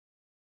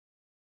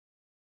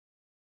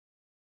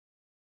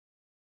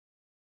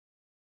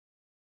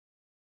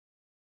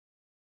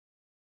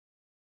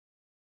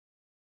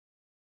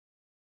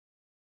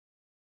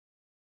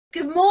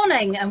Good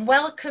morning and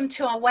welcome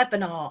to our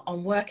webinar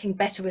on working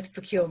better with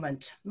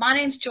procurement. My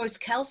name's Joyce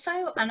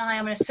Kelso and I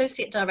am an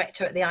Associate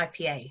Director at the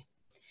IPA.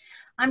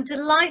 I'm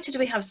delighted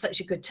we have such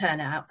a good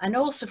turnout and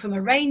also from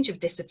a range of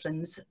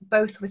disciplines,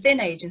 both within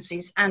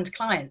agencies and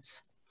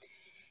clients.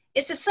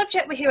 It's a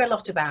subject we hear a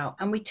lot about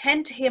and we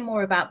tend to hear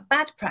more about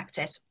bad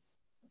practice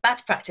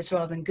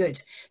rather than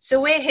good. So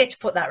we're here to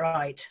put that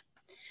right.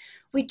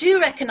 We do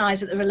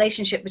recognise that the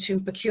relationship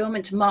between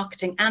procurement,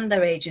 marketing and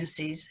their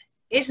agencies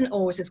isn't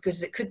always as good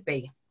as it could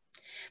be.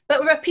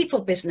 But we're a people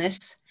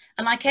business,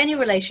 and like any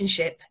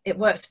relationship, it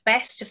works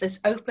best if there's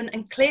open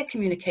and clear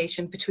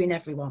communication between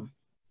everyone.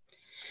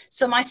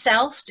 So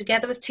myself,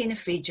 together with Tina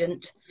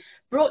Fegent,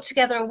 brought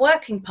together a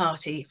working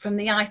party from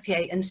the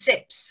IPA and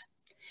CIPS.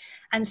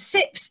 And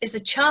CIPS is a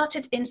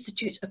Chartered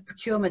Institute of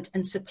Procurement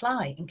and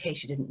Supply, in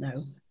case you didn't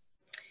know.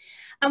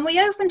 And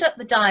we opened up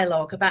the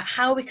dialogue about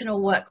how we can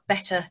all work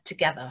better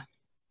together.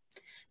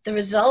 The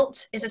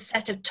result is a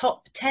set of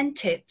top 10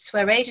 tips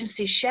where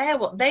agencies share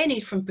what they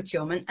need from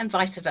procurement and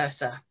vice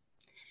versa.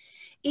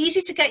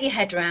 Easy to get your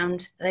head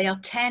around, they are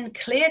 10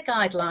 clear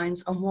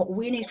guidelines on what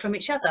we need from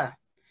each other,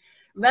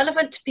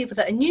 relevant to people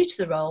that are new to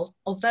the role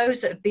or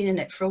those that have been in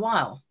it for a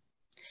while.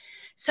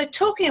 So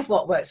talking of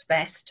what works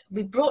best,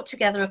 we brought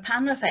together a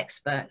panel of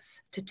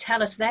experts to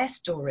tell us their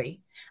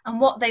story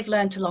and what they've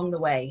learned along the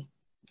way.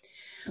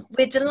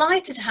 We're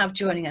delighted to have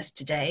joining us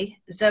today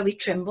Zoe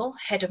Trimble,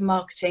 Head of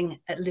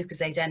Marketing at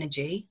Lucozade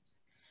Energy,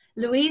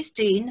 Louise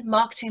Dean,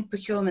 Marketing and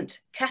Procurement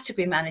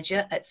Category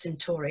Manager at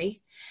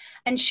Centauri,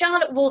 and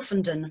Charlotte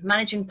Wolfenden,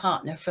 Managing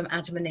Partner from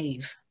Adam &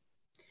 Eve.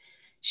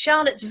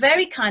 Charlotte's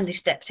very kindly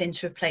stepped in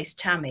to replace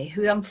Tammy,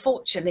 who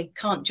unfortunately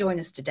can't join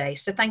us today,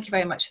 so thank you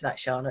very much for that,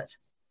 Charlotte.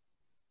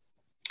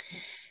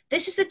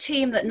 This is the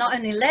team that not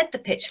only led the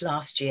pitch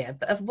last year,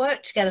 but have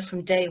worked together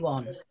from day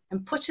one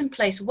and put in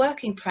place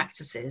working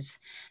practices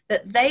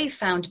that they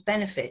found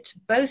benefit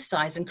both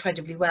sides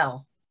incredibly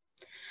well.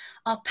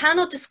 Our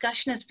panel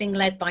discussion is being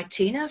led by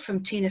Tina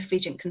from Tina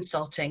Fegent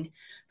Consulting,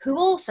 who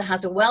also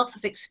has a wealth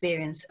of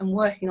experience and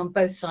working on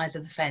both sides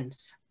of the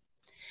fence.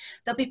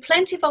 There'll be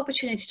plenty of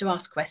opportunity to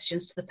ask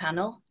questions to the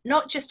panel,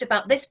 not just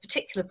about this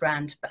particular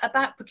brand, but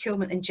about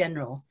procurement in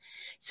general.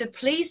 So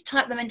please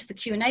type them into the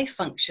Q&A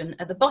function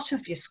at the bottom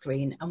of your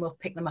screen and we'll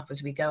pick them up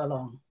as we go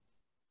along.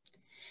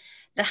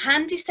 The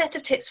handy set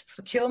of tips for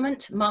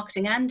procurement,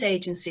 marketing and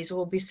agencies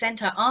will be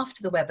sent out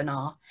after the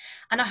webinar,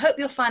 and I hope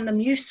you'll find them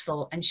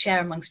useful and share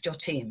amongst your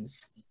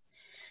teams.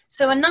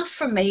 So enough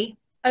from me,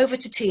 over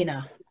to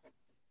Tina.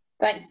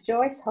 Thanks,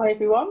 Joyce. Hi,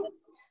 everyone.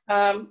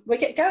 We'll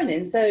get going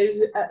then. So,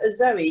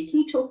 Zoe, can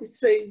you talk us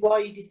through why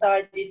you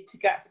decided to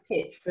go out to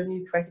pitch for a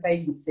new creative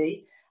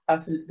agency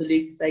for the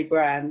Lucozade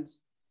brand?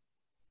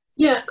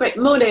 Yeah, great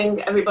morning,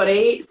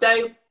 everybody.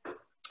 So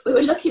we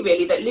were lucky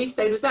really that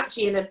Lucozade was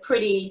actually in a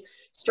pretty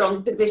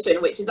strong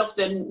position, which is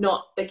often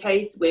not the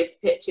case with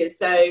pitches.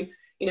 So,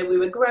 you know, we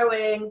were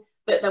growing,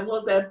 but there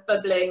was a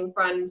bubbling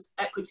brand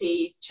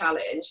equity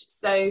challenge.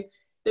 So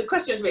the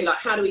question was really like,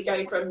 how do we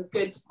go from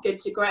good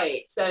to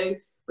great? So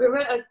we were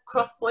at a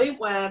cross point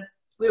where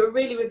we were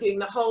really reviewing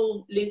the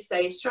whole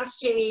Lucozade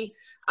strategy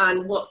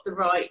and what's the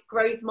right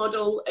growth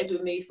model as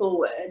we move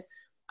forward.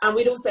 And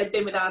we'd also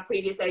been with our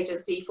previous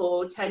agency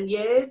for 10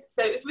 years.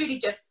 So it was really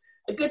just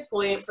a good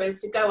point for us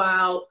to go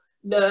out,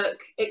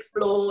 look,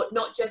 explore,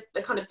 not just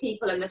the kind of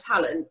people and the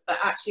talent, but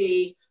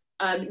actually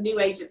new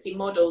agency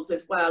models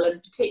as well.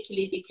 And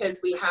particularly because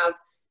we have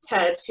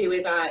TED, who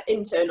is our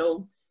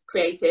internal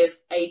creative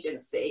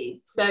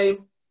agency.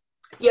 So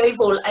the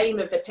overall aim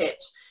of the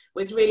pitch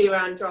was really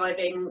around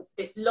driving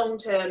this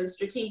long-term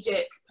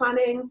strategic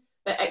planning,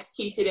 but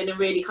executed in a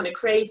really kind of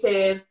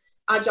creative,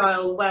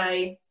 agile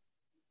way,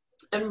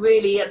 and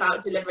really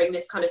about delivering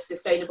this kind of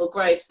sustainable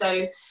growth.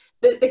 So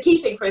the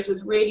key thing for us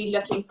was really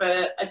looking for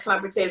a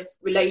collaborative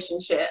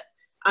relationship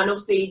and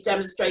obviously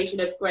demonstration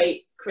of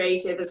great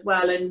creative as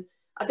well. And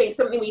I think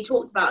something we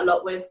talked about a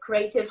lot was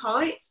creative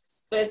height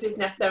versus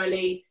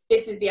necessarily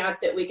this is the ad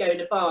that we're going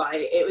to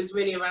buy. It was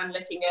really around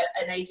looking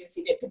at an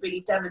agency that could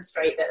really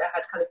demonstrate that they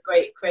had kind of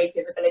great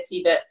creative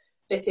ability that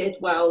fitted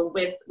well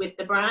with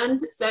the brand.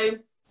 So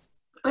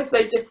I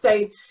suppose just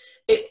say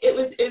it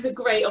was a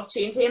great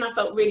opportunity, and I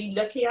felt really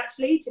lucky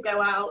actually to go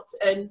out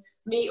and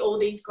meet all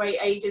these great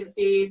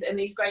agencies and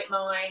these great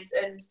minds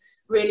and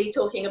really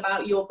talking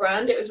about your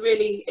brand. It was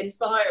really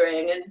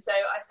inspiring, and so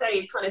I'd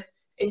say kind of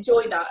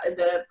enjoy that as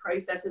a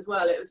process as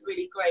well. It was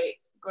really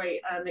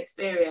great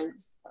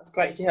experience. That's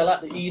great to hear. I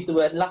like that you use the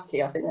word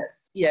lucky. I think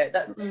that's, yeah,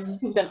 that's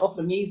people don't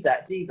often use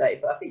that, do they?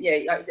 But I think, yeah,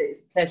 like I said, it's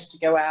a pleasure to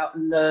go out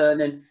and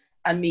learn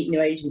and meet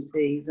new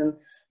agencies. And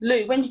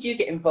Lou, when did you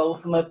get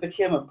involved from a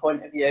procurement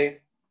point of view?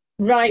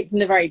 Right from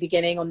the very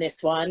beginning on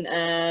this one.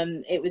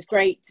 It was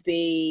great to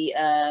be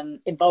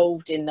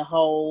involved in the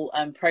whole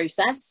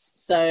process.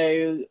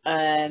 So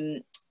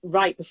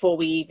right before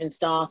we even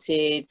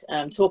started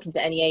talking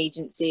to any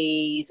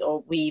agencies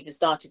or we even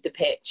started the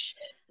pitch,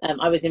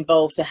 I was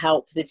involved to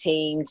help the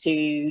team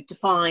to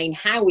define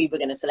how we were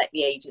going to select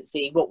the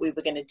agency, what we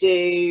were going to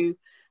do,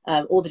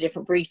 all the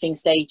different briefing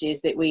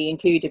stages that we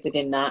included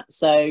within that.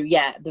 So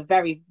yeah, the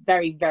very,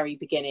 very, very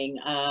beginning.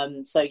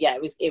 So yeah,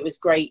 it was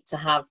great to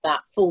have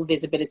that full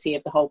visibility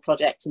of the whole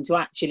project, and to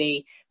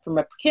actually, from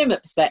a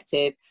procurement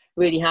perspective,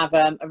 really have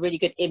a really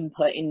good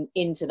input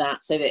into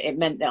that, so that it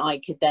meant that I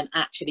could then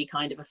actually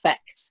kind of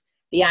affect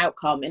the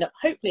outcome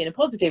hopefully in a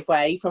positive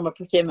way from a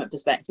procurement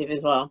perspective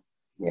as well.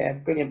 Yeah,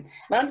 brilliant.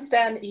 And I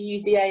understand that you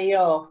use the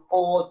AER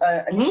for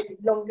initially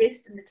long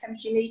list and the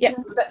chemistry meetings.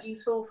 Yep. Was that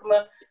useful from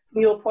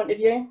your point of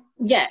view?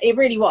 Yeah, it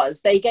really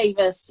was. They gave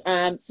us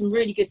some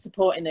really good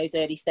support in those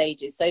early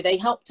stages. So they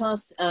helped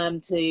us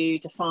to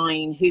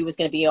define who was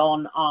going to be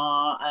on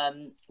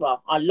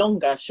our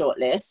longer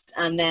shortlist,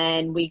 and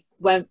then we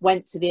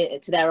went to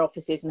their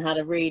offices and had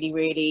a really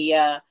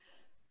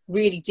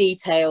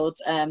detailed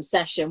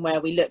session where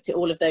we looked at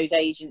all of those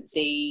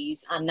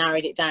agencies and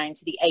narrowed it down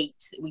to the 8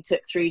 that we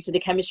took through to the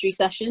chemistry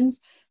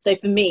sessions. So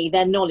for me,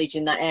 their knowledge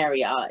in that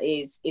area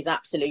is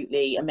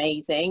absolutely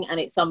amazing, and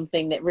it's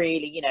something that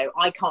really, you know,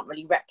 I can't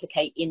really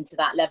replicate into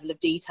that level of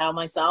detail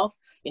myself.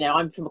 You know,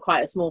 I'm from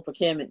quite a small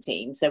procurement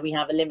team, so we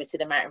have a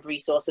limited amount of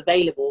resource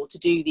available to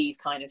do these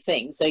kind of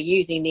things. So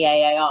using the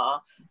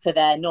AAR for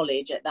their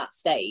knowledge at that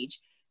stage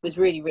was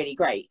really, really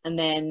great. And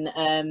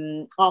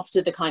then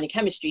after the kind of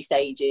chemistry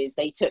stages,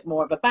 they took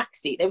more of a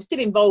backseat. They were still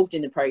involved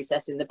in the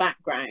process in the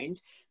background,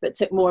 but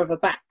took more of a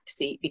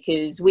backseat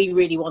because we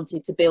really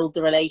wanted to build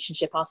the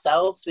relationship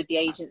ourselves with the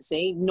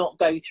agency, not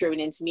go through an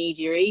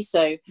intermediary.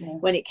 So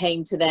when it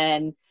came to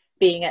then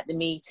being at the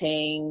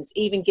meetings,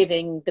 even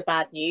giving the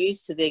bad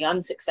news to the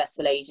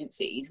unsuccessful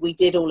agencies, we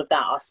did all of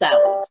that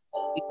ourselves.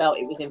 We felt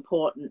it was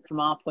important from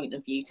our point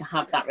of view to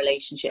have that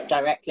relationship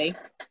directly.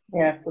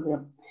 Yeah,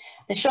 brilliant.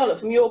 And Charlotte,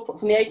 from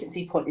the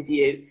agency point of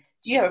view,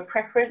 do you have a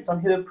preference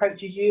on who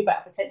approaches you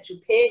about a potential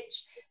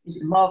pitch? Is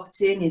it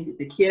marketing? Is it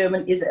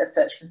procurement? Is it a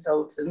search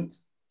consultant?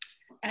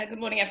 Good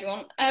morning,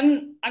 everyone. I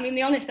mean,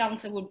 the honest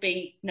answer would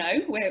be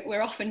no.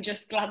 We're often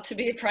just glad to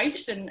be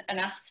approached and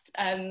asked.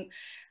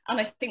 And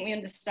I think we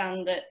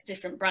understand that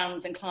different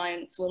brands and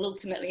clients will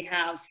ultimately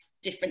have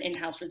different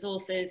in-house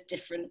resources,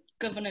 different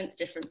governance,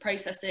 different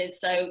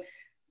processes. So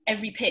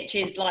every pitch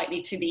is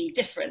likely to be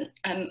different.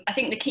 I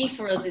think the key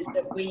for us is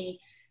that we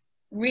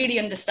really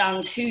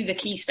understand who the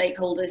key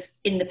stakeholders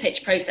in the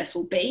pitch process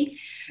will be,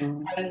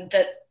 and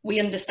that we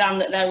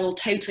understand that they're all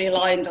totally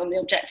aligned on the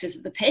objectives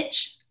of the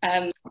pitch,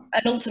 and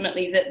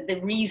ultimately that the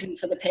reason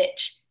for the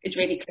pitch is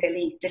really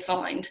clearly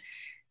defined.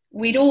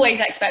 We'd always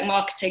expect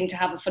marketing to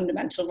have a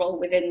fundamental role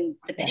within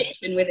the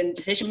pitch and within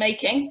decision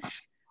making.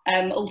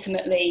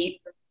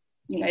 Ultimately,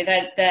 you know,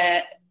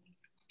 they're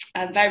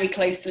very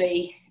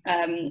closely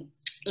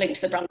linked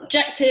to the brand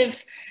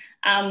objectives,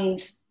 and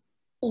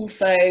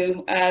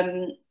also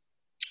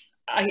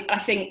I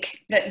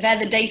think that they're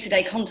the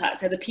day-to-day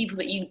contacts. They're the people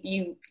that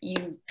you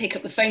pick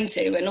up the phone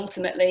to, and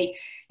ultimately,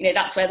 you know,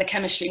 that's where the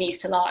chemistry needs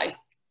to lie.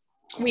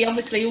 We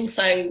obviously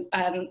also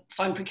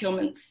find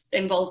procurement's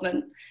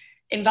involvement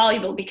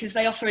invaluable because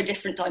they offer a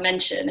different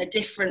dimension, a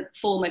different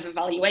form of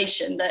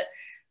evaluation that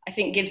I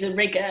think gives a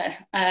rigour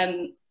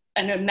and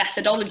a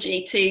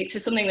methodology to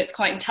something that's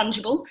quite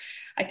intangible.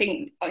 I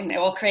think, you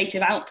know, our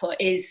creative output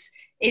is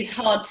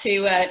hard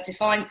to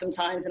define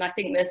sometimes, and I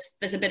think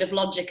there's a bit of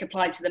logic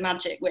applied to the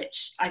magic,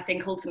 which I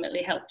think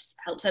ultimately helps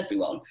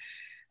everyone.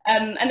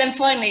 And then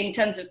finally, in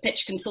terms of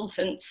pitch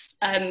consultants,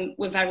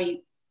 we're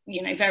very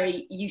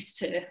used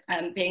to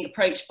being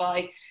approached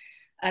by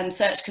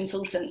search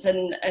consultants,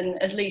 and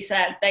as Lou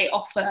said, they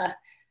offer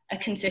a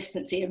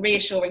consistency, a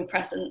reassuring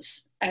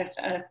presence,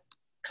 a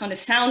kind of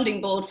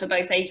sounding board for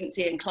both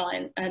agency and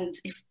client. And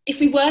if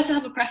we were to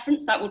have a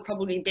preference, that would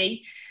probably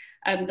be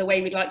the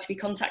way we'd like to be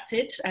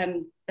contacted.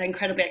 They're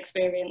incredibly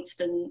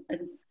experienced and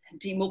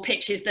do more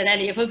pitches than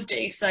any of us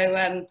do.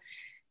 So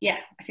yeah,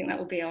 I think that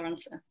would be our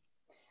answer.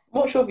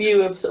 What's your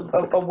view of sort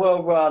of a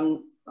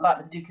well-run,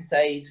 like the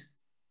Lucozade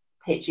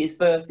pitches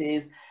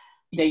versus,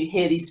 you know, you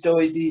hear these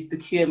stories, these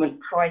procurement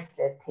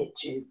price-led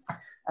pitches.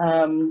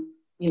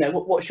 You know,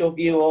 what's your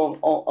view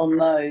on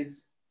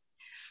those?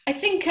 I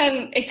think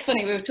it's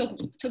funny, we were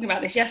talking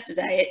about this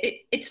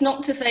yesterday. It's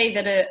not to say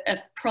that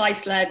a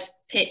price-led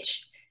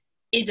pitch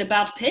is a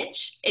bad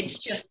pitch.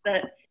 It's just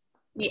that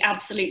we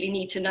absolutely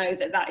need to know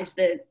that that is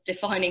the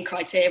defining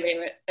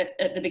criteria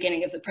at the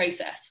beginning of the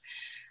process.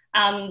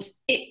 And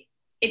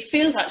it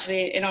feels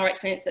actually, in our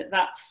experience, that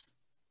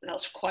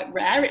that's quite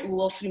rare. It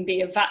will often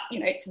be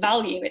it's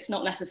value. It's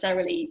not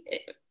necessarily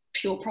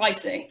pure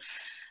pricing.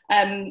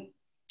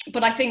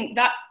 But I think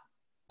that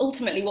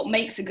ultimately what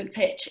makes a good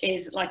pitch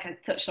is, like I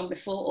touched on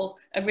before,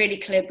 a really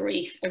clear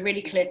brief, a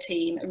really clear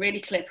team, a really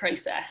clear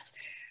process.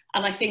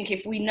 And I think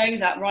if we know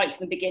that right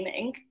from the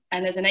beginning,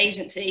 and as an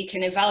agency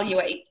can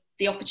evaluate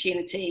the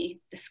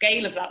opportunity, the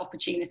scale of that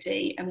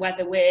opportunity, and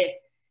whether we're,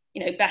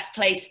 you know, best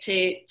placed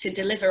to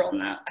deliver on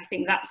that, I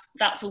think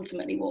that's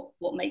ultimately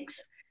what makes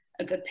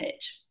a good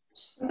pitch.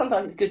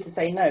 Sometimes it's good to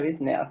say no,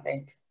 isn't it? I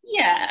think.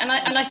 Yeah, and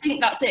I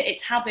think that's it.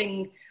 It's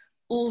having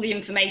all the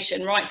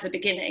information right from the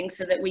beginning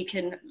so that we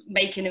can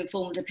make an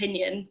informed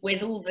opinion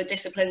with all the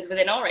disciplines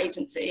within our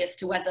agency as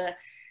to whether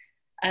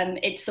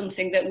it's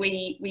something that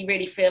we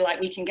really feel like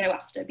we can go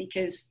after,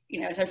 because, you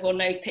know, as everyone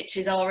knows,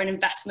 pitches are an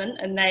investment,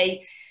 and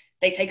they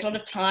take a lot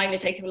of time, they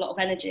take a lot of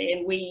energy,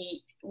 and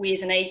we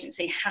as an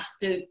agency have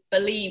to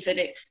believe that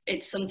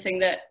it's something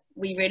that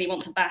we really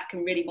want to back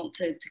and really want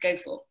to go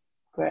for.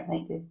 Great,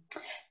 thank you.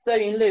 So,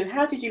 Lou,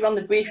 how did you run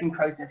the briefing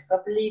process? Because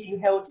I believe you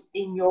held it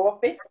in your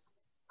office.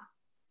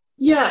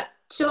 Yeah,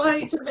 shall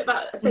I talk a bit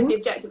about, I suppose, the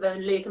objective,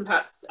 and Lou can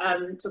perhaps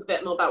talk a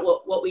bit more about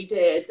what we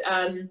did.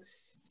 And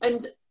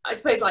I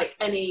suppose, like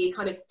any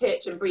kind of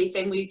pitch and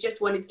briefing, we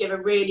just wanted to give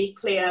a really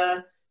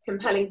clear,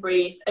 compelling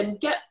brief and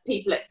get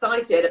people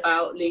excited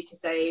about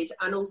Lucozade,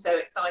 and also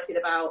excited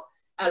about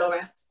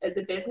LRS as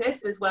a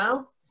business as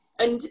well,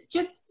 and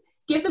just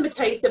give them a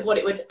taste of what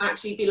it would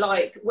actually be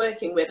like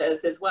working with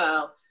us as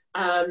well.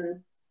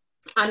 And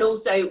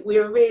also, we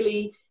were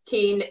really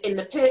keen in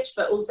the pitch,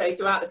 but also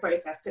throughout the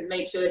process, to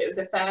make sure that it was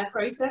a fair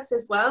process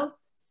as well.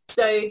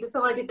 So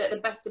decided that the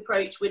best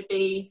approach would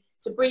be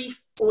to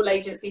brief all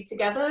agencies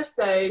together,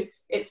 so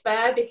it's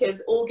fair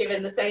because all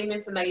given the same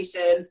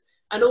information,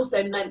 and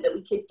also meant that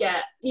we could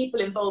get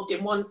people involved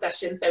in one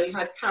session. So we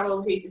had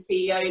Carol, who's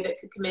the CEO, that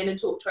could come in and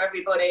talk to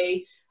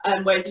everybody,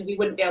 whereas we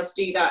wouldn't be able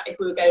to do that if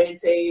we were going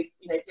into,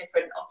 you know,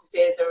 different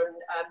offices or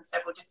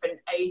several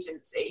different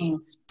agencies.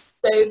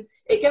 So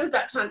it gave us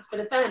that chance for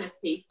the fairness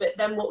piece. But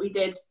then what we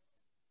did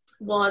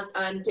was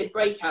did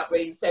breakout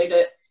rooms so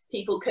that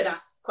people could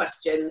ask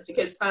questions,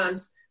 because found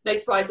no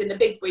surprise in the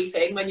big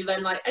briefing when you're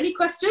then like, any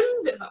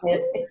questions? It's like,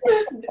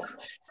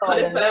 it's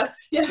kind of,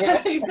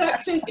 yeah,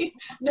 exactly.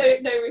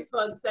 No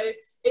response. So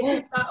it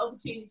gives that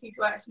opportunity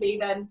to actually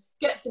then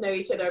get to know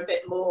each other a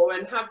bit more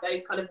and have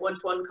those kind of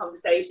one-to-one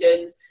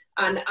conversations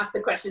and ask the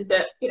questions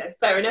that, you know,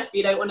 fair enough,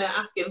 you don't want to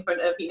ask in front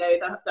of, you know,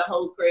 the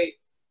whole group.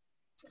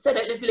 So I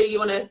don't know if Lou, you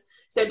want to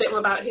say a bit more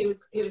about who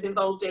was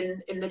involved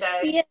in the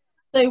day? Yeah.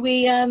 So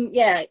we,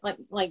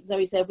 like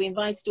Zoe said, we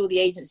invited all the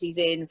agencies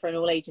in for an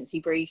all-agency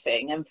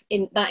briefing, and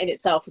in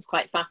itself was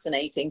quite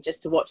fascinating,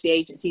 just to watch the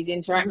agencies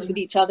interact with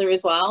each other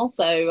as well.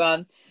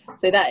 So,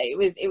 that it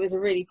was a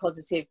really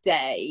positive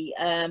day.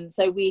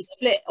 So we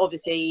split.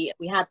 Obviously,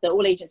 we had the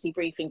all-agency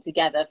briefing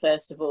together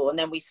first of all, and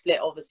then we split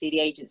obviously the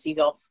agencies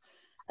off.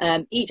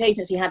 Each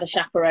agency had a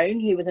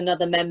chaperone who was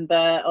another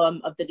member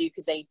of the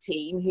Lucozade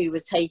team, who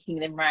was taking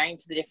them round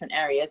to the different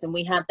areas, and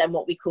we had them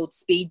what we called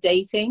speed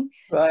dating.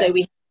 Right. So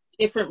we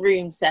different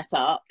rooms set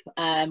up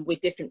with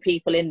different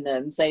people in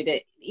them, so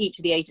that each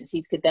of the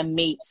agencies could then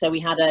meet. So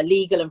we had a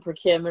legal and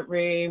procurement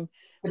room.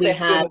 We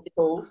had,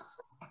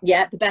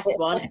 yeah, the best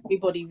one.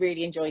 Everybody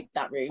really enjoyed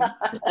that room.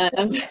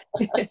 And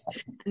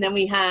then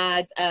we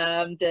had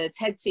the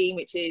TED team,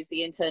 which is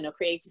the internal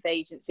creative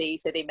agency.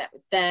 So they met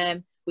with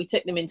them. We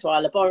took them into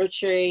our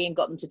laboratory and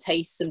got them to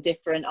taste some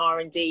different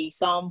R&D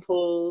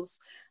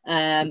samples.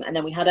 And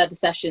then we had other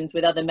sessions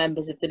with other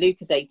members of the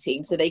Lucozade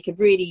team, so they could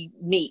really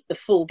meet the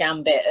full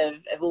gambit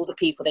of all the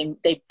people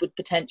they would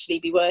potentially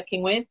be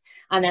working with,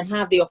 and then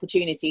have the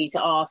opportunity to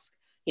ask,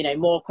 you know,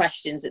 more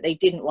questions that they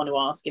didn't want to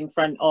ask in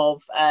front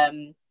of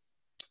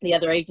the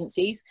other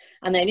agencies.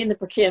 And then in the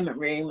procurement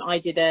room, I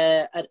did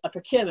a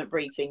procurement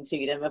briefing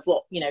to them of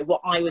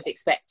what I was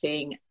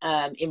expecting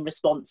in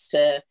response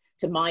to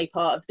my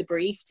part of the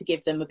brief, to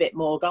give them a bit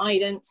more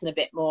guidance and a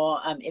bit more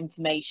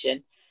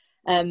information.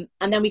 And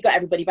then we got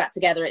everybody back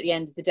together at the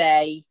end of the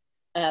day,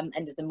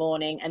 end of the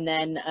morning, and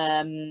then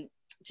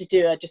to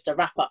do just a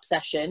wrap-up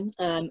session,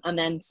 and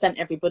then sent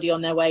everybody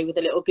on their way with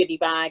a little goodie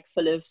bag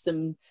full of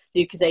some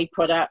Lucozade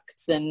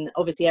products, and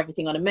obviously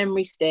everything on a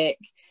memory stick.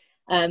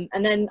 And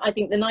then I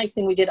think the nice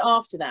thing we did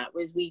after that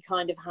was we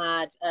kind of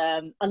had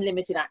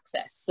unlimited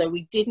access. So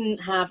we didn't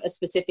have a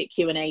specific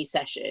Q&A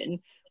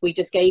session. We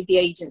just gave the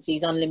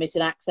agencies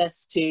unlimited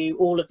access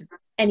to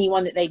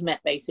anyone that they'd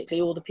met,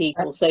 basically all the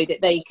people, so that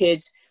they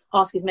could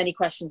ask as many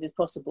questions as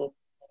possible.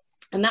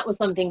 And that was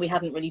something we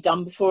hadn't really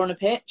done before on a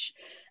pitch,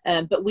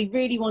 but we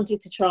really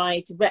wanted to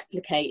try to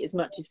replicate as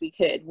much as we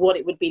could what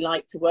it would be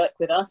like to work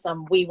with us,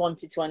 and we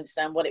wanted to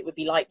understand what it would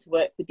be like to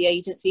work with the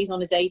agencies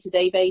on a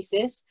day-to-day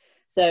basis.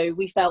 So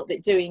we felt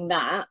that doing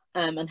that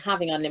and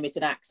having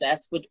unlimited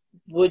access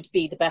would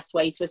be the best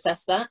way to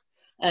assess that.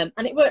 And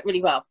it worked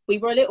really well. We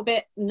were a little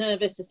bit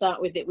nervous to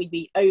start with that we'd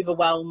be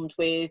overwhelmed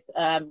with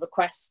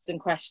requests and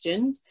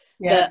questions,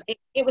 but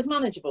it was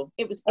manageable.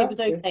 It was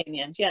okay in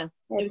the end. Yeah,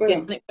 it was good.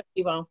 And it worked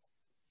really well.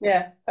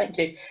 Yeah, thank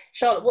you.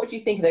 Charlotte, what do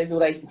you think of those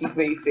all agency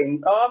briefings?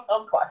 Oh,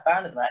 I'm quite a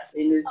fan of them,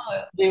 actually. As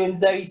Lou and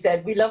Zoe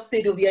said, we love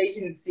seeing all the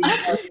agencies in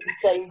the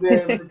same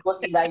room, the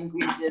body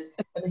language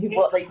and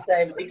what they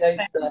say and what they don't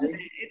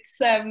say.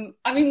 It's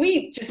I mean,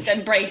 we just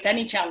embrace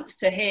any chance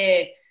to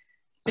hear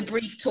the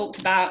brief talked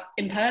about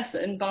in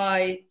person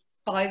by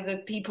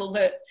the people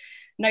that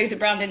know the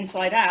brand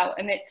inside out,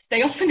 and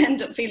they often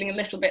end up feeling a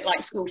little bit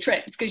like school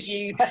trips, because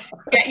you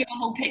get your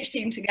whole pitch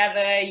team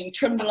together, you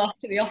trundle off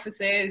to the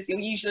offices, you're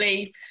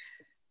usually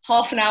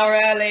half an hour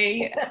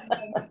early,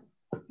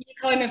 you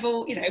kind of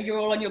all, you're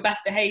all on your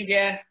best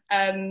behaviour.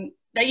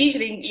 They're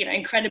usually,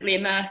 incredibly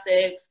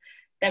immersive.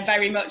 They're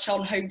very much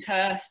on home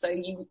turf, so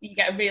you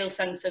get a real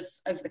sense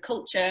of the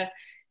culture.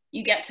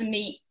 You get to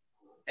meet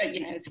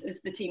you know,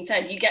 as the team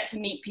said, you get to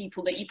meet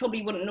people that you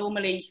probably wouldn't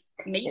normally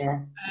meet,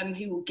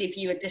 who will give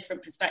you a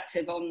different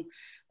perspective on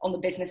the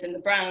business and the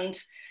brand.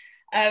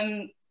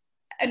 And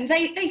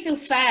they feel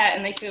fair,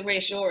 and they feel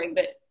reassuring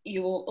that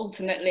you're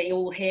ultimately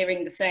all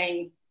hearing the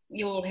same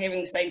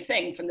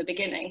thing from the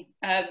beginning.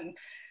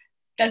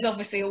 There's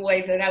obviously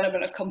always an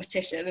element of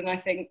competition, and I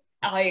think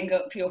eyeing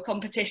up your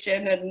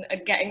competition and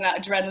getting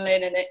that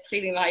adrenaline and it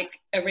feeling like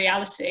a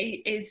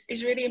reality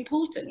is really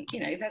important. You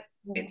know, that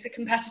it's a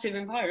competitive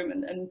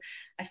environment, and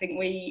I think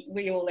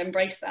we all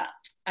embrace that.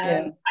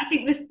 I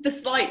think the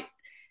slight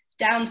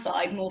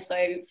downside, more so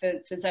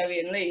for Zoe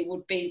and Lou,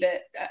 would be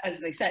that, as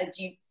they said,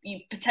 you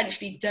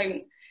potentially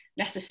don't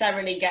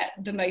necessarily get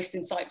the most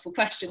insightful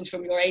questions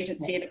from your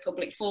agency in a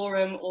public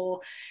forum, or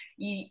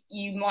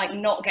you might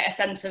not get a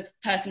sense of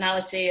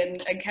personality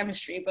and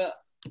chemistry. But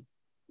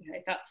you know,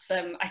 that's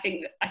I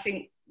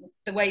think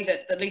the way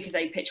that the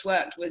Lucozade pitch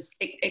worked was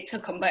it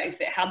took on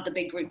both. It had the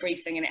big group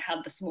briefing and it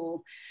had the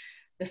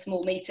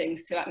small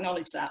meetings to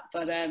acknowledge that.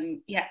 But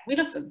yeah, we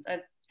love them.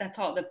 They're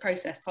part of the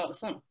process, part of the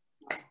fun.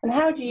 And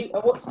how do you,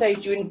 at what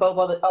stage do you involve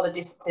other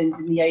disciplines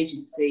in the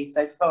agency?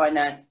 So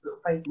finance, sort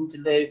of posing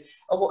to Lou.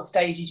 At what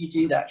stage did you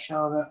do that,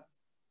 Charlotte?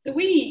 So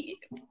we,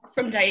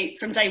 from day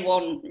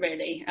one,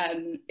 really,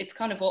 it's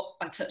kind of what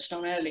I touched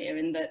on earlier,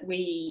 in that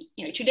we,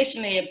 you know,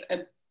 traditionally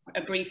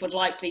a brief would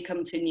likely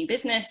come to new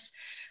business,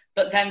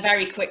 but then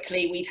very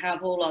quickly we'd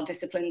have all our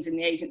disciplines in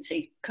the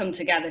agency come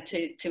together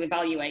to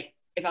evaluate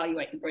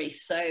the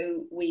brief.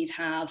 So we'd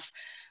have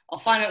our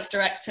finance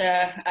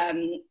director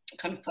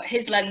kind of put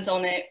his lens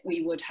on it.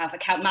 We would have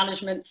account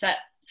management set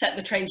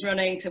the trains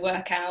running to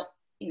work out,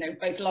 you know,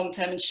 both long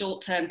term and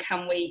short term.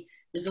 Can we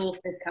resource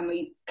this? Can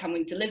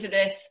we deliver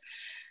this?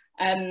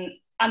 And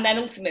then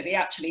ultimately,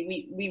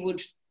 actually, we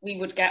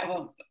would get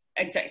our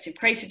executive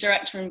creative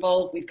director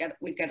involved. We'd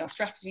get our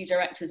strategy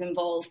directors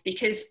involved,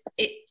 because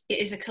it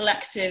is a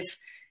collective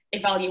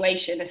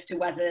evaluation as to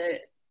whether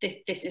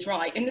this is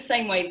right. In the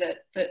same way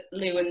that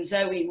Lou and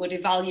Zoe would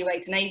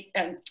evaluate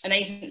an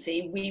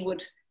agency, we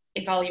would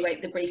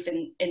evaluate the brief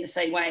in the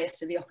same way as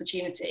to the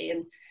opportunity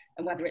and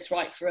whether it's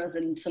right for us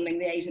and something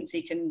the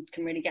agency can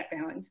really get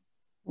behind.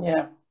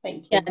 Yeah,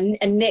 thank you. Yeah,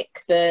 and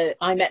Nick,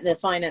 I met the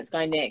finance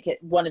guy, Nick,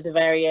 at one of the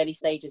very early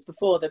stages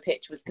before the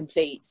pitch was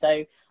complete.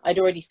 So I'd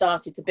already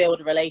started to build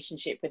a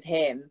relationship with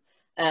him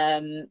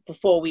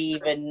before we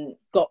even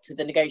got to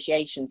the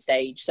negotiation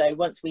stage. So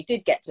once we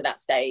did get to that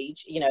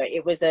stage, you know,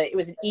 it was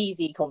an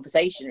easy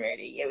conversation,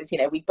 really. It was, you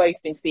know, we'd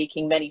both been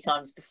speaking many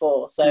times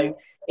before, so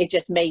it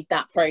just made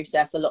that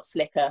process a lot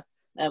slicker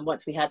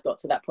once we had got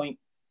to that point.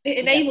 It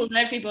enables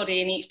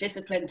everybody in each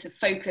discipline to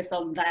focus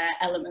on their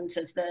element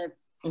of the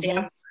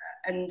answer,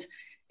 and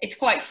it's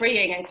quite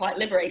freeing and quite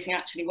liberating,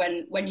 actually,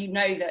 when you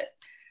know that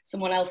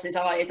someone else's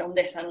eye is on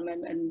this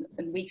element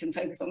and we can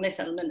focus on this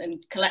element,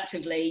 and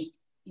collectively,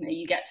 you know,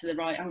 you get to the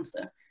right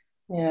answer.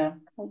 Yeah,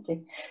 thank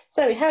you.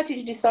 So how did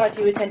you decide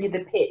who attended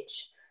the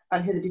pitch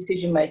and who the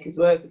decision makers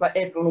were? Because like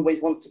everyone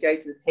always wants to go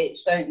to the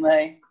pitch, don't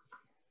they?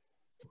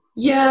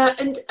 Yeah,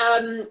 and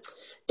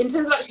in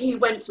terms of actually who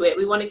went to it,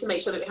 we wanted to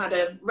make sure that we had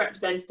a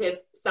representative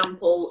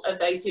sample of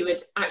those who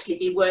would actually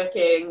be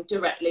working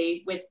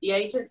directly with the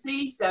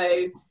agency.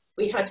 So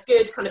we had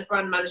good kind of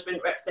brand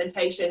management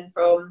representation,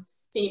 from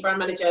senior brand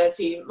manager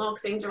to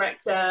marketing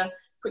director,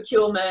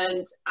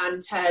 procurement,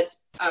 and Ted,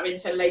 our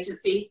internal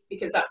agency,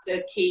 because that's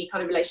a key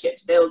kind of relationship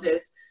to build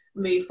as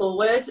we move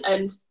forward.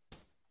 And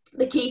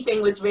the key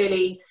thing was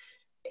really,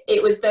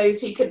 it was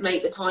those who could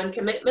make the time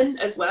commitment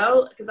as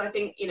well, because I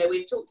think, you know,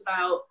 we've talked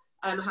about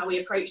how we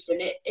approached it,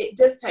 and it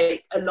does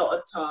take a lot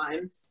of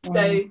time.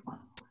 So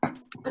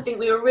I think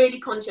we were really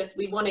conscious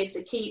we wanted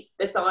to keep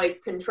the size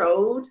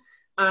controlled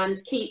and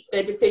keep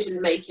the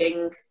decision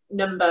making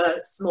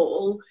number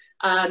small,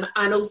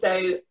 and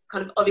also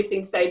kind of obvious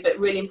thing to say, but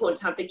really important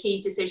to have the key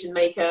decision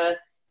maker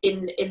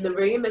in the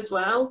room as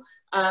well,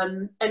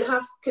 and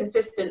have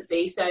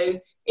consistency. So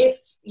if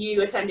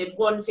you attended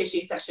one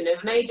tissue session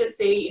of an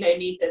agency, you know,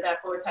 need to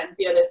therefore attend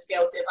the others to be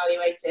able to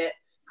evaluate it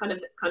kind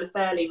of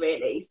fairly,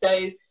 really.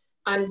 So,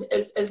 and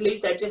as Lou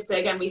said, just so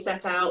again, we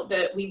set out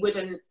that we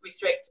wouldn't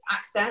restrict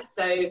access,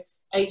 so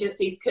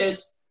agencies could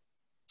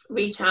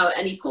reach out at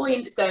any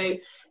point. So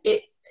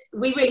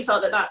we really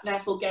felt that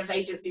therefore gave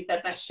agencies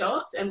their best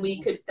shot, and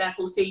we could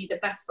therefore see the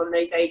best from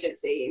those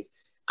agencies.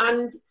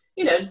 And,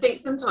 you know, I think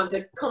sometimes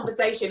a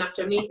conversation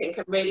after a meeting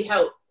can really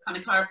help kind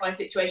of clarify a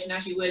situation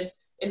as you would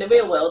in the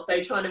real world.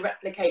 So trying to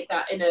replicate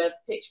that in a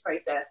pitch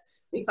process,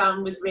 we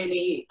found was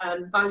really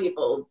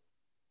valuable.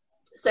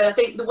 So I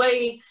think the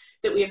way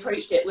that we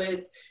approached it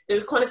was, there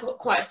was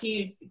quite a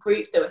few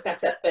groups that were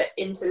set up but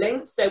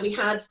interlinked. So we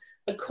had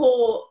a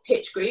core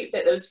pitch group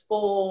that there was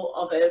 4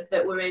 of us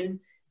that were in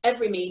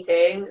every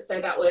meeting.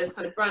 So that was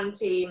kind of brand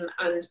team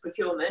and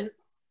procurement.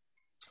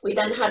 We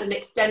then had an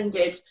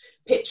extended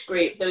pitch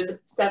group. There was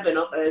 7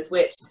 of us,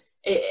 which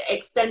it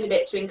extended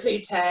it to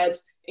include Ted,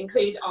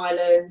 include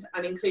Ireland,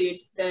 and include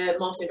the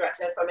marketing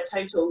director from a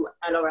total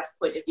LRS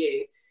point of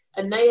view.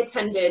 And they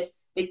attended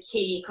the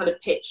key kind of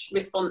pitch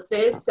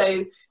responses.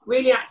 So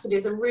really acted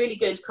as a really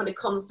good kind of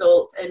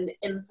consult and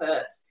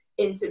input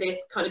into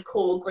this kind of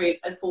core group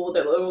of 4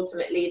 that were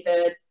ultimately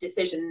the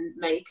decision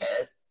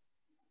makers.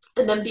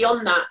 And then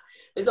beyond that,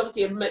 there's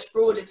obviously a much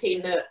broader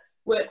team that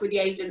work with the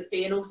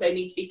agency and also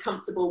need to be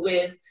comfortable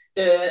with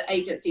the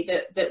agency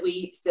that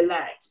we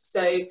select.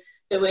 So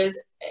there was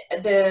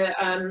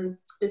the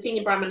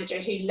senior brand manager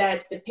who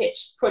led the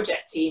pitch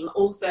project team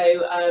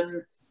also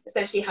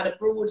essentially had a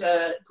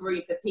broader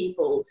group of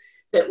people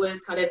that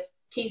was kind of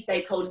key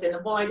stakeholders in the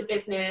wider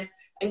business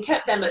and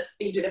kept them up to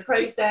speed with the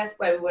process,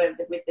 where we were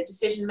with the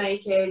decision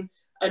making,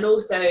 and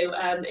also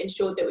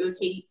ensured that we were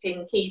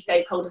keeping key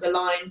stakeholders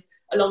aligned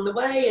along the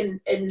way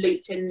and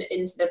looped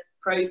into the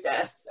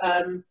process.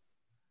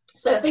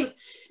 So I think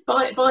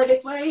by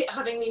this way,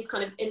 having these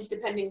kind of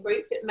interdependent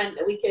groups, it meant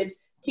that we could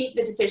keep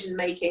the decision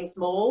making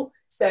small.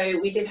 So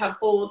we did have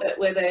 4 that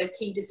were the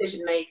key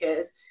decision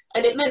makers,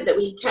 and it meant that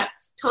we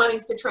kept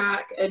timings to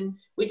track, and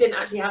we didn't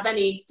actually have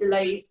any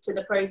delays to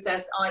the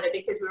process either,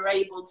 because we were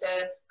able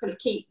to kind of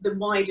keep the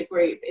wider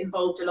group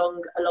involved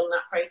along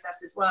that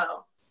process as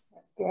well.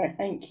 That's great,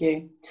 thank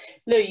you.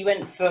 Lou, you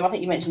went from, I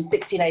think you mentioned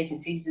 16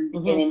 agencies in the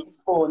beginning to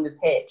 4 in the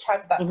pitch. How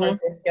did that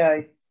process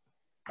go?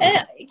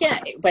 Yeah,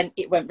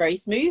 it went very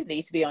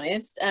smoothly, to be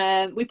honest.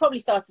 We probably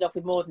started off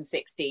with more than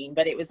 16,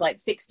 but it was like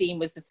 16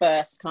 was the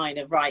first kind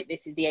of, right,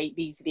 these are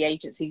the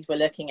agencies we're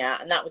looking at,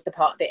 and that was the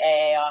part that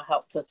AAR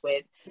helped us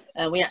with.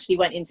 We actually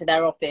went into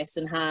their office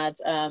and had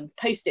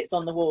post-its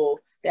on the wall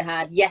that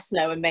had yes,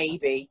 no and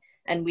maybe,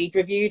 and we'd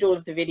reviewed all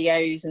of the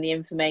videos and the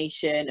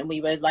information, and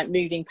we were like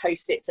moving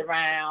post-its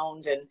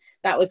around, and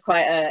that was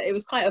quite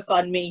a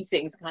fun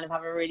meeting to kind of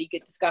have a really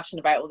good discussion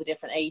about all the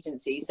different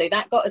agencies. So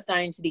that got us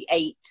down to the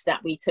 8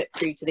 that we took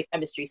through to the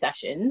chemistry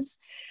sessions.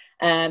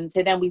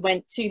 So then we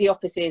went to the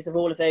offices of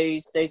all of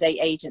those 8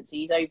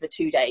 agencies over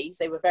 2 days.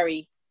 They were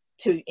very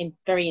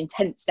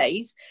intense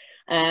days.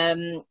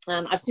 And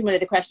I've seen one of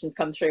the questions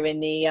come through in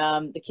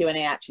the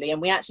Q&A actually,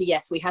 and we had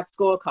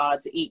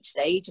scorecards at each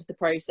stage of the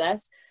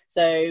process.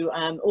 So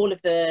all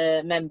of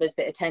the members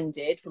that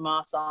attended from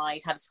our side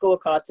had a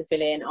scorecard to fill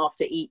in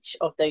after each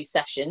of those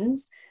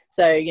sessions.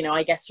 So, you know,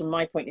 I guess from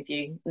my point of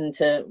view, and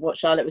to what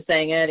Charlotte was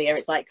saying earlier,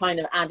 it's like kind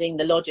of adding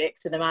the logic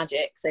to the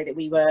magic, so that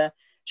we were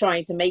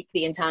trying to make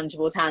the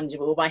intangible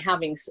tangible by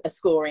having a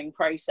scoring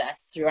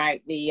process throughout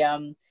the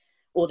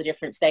all the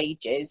different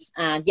stages.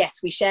 And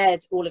yes, we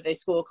shared all of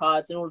those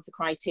scorecards and all of the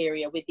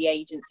criteria with the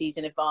agencies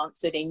in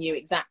advance, so they knew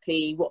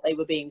exactly what they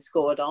were being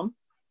scored on.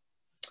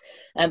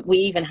 We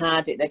even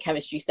had at the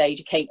chemistry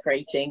stage a cake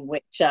rating,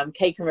 which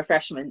cake and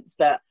refreshments,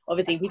 but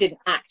obviously we didn't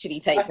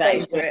actually take that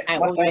into account.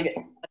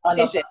 I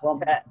love that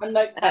one. And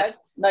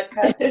notepads.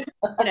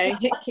 You know,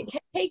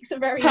 cakes are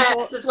very Pets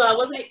important as well,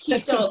 wasn't it?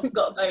 Cute dogs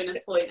got a bonus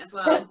point as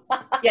well.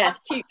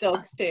 Yes, cute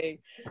dogs too.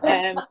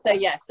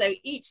 So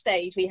each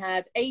stage we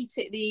had 8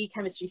 at the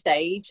chemistry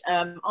stage.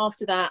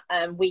 After that,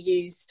 we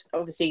used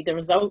obviously the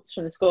results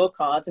from the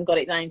scorecards and got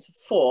it down to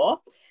 4.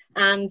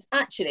 And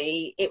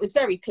actually, it was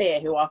very clear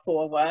who our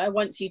 4 were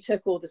once you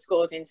took all the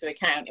scores into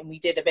account. And we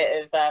did a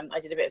bit of, I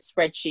did a bit of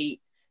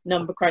spreadsheet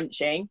number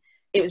crunching.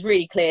 It was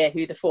really clear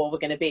who the 4 were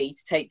going to be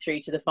to take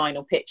through to the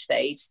final pitch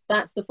stage.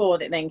 That's the 4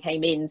 that then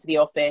came into the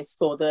office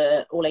for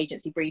the all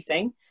agency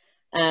briefing.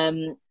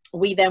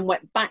 We then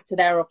went back to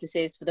their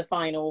offices for the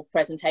final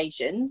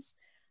presentations,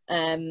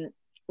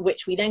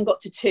 which we then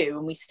got to 2,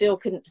 and we still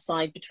couldn't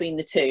decide between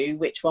the 2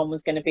 which one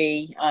was going to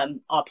be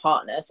our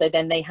partner. So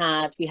then we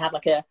had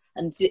like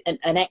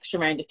an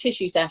extra round of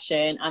tissue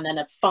session, and then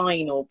a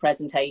final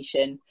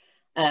presentation,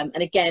 and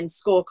again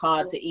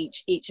scorecards at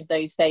each of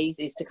those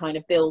phases to kind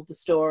of build the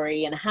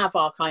story and have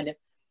our kind of,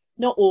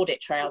 not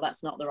audit trail,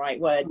 that's not the right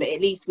word, but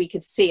at least we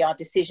could see our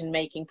decision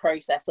making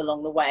process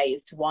along the way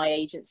as to why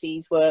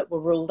agencies were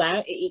ruled out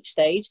at each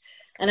stage.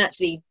 And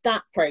actually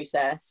that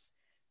process,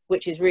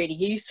 which is really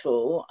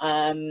useful,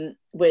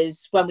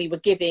 was when we were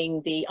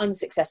giving the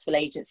unsuccessful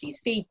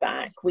agencies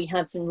feedback, we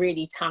had some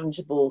really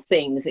tangible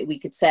things that we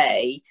could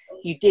say,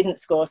 you didn't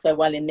score so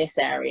well in this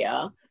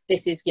area.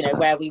 This is, you know,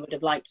 where we would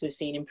have liked to have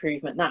seen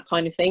improvement, that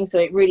kind of thing. So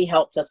it really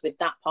helped us with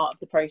that part of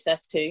the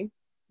process too.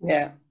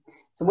 Yeah.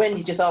 So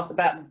Wendy just asked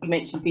about, you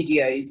mentioned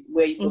videos,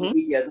 where you saw the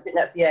videos. I think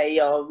that's the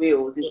AAR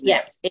reels, isn't it?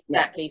 Yes,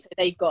 exactly. Yeah. So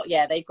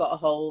they've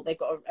got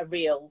a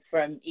reel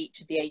from each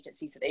of the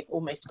agencies that they've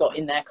almost got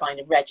in their kind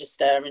of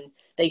register, and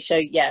they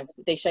showed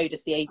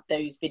us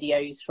those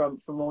videos from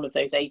all of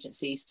those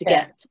agencies to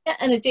get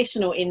an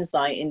additional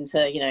insight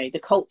into, you know, the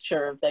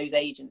culture of those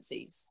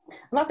agencies.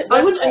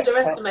 I wouldn't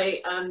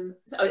underestimate. I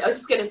was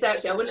just going to say,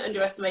 actually, I wouldn't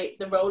underestimate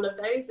the role of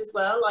those as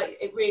well. Like,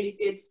 it really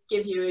did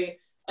give you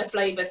a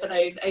flavour for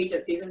those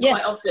agencies, and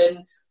quite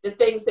often the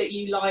things that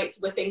you liked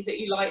were things that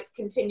you liked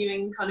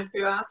continuing kind of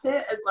throughout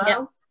it as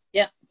well.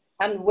 Yeah.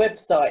 And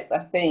websites, I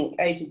think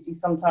agencies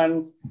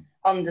sometimes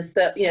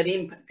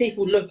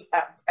people look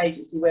at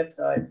agency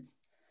websites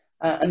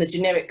and the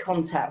generic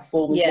contact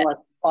form is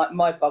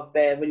my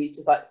bugbear, when you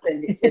just like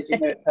send it to a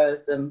generic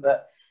person.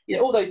 But you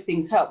know, all those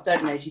things help,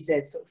 don't they, as you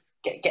said, sort of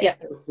get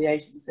the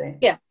agency.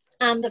 Yeah.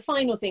 And the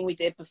final thing we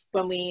did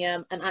when we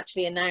and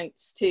actually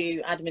announced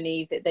to Adam and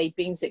Eve that they'd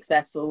been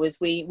successful was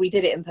we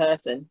did it in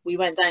person. We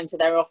went down to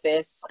their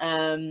office.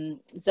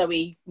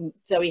 Zoe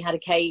had a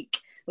cake,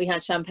 we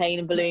had champagne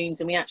and balloons,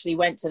 and we actually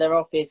went to their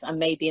office and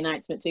made the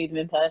announcement to them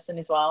in person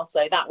as well.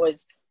 So that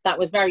was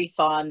very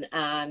fun,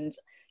 and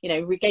you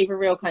know, we gave a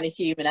real kind of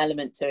human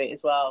element to it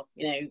as well.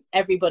 You know,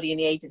 everybody in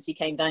the agency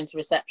came down to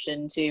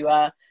reception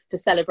to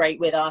celebrate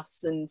with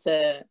us, and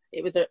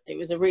it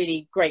was a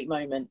really great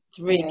moment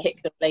to really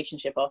kick the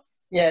relationship off.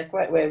 Yeah,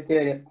 great way of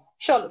doing it.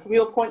 Charlotte, from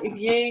your point of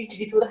view, how did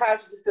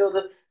you feel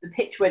the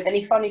pitch went?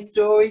 Any funny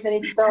stories, any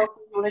disasters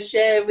you want to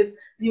share with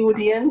the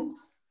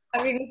audience?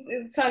 I mean,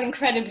 it sounds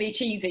incredibly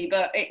cheesy,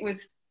 but it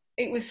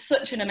was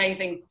such an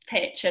amazing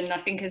pitch, and I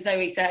think, as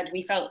Zoe said,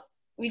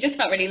 we just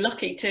felt really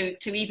lucky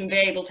to even be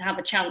able to have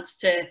a chance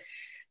to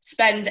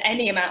spend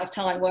any amount of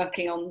time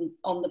working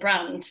on the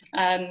brand.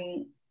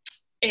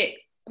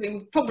 We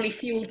were probably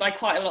fueled by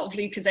quite a lot of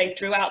Lucozade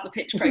throughout the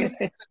pitch process,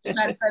 which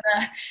meant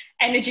that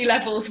energy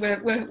levels were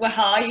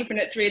high even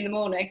at 3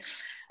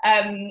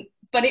 a.m.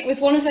 But it was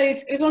one of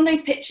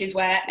those pitches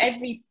where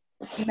every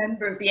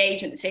member of the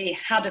agency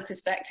had a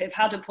perspective,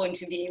 had a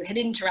point of view, had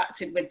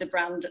interacted with the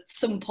brand at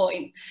some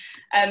point.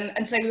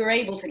 And so we were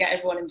able to get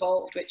everyone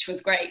involved, which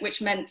was great,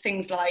 which meant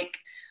things like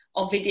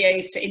our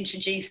videos to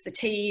introduce the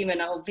team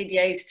and our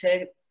videos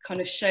to kind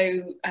of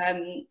show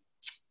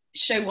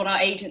what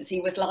our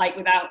agency was like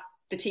without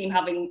the team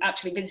having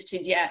actually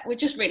visited yet, were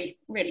just really,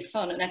 really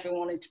fun, and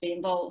everyone wanted to be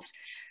involved.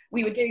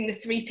 We were doing the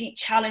 3-peat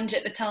challenge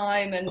at the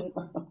time, and we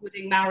were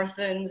doing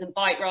marathons and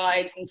bike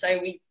rides, and so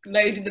we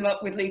loaded them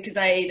up with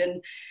Lucozade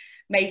and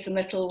made some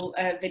little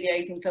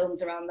videos and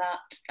films around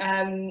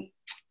that.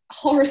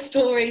 Horror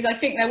stories, I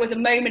think there was a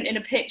moment in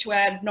a pitch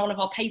where none of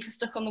our paper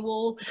stuck on the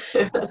wall.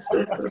 It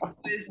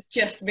was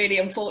just really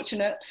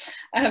unfortunate,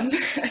 and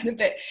a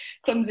bit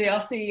clumsy, our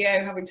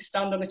CEO having to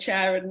stand on a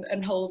chair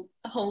and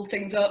hold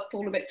things up,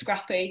 all a bit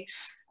scrappy.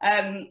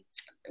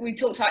 We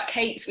talked about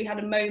cakes. We had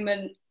a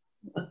moment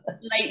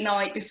late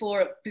night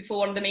before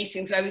one of the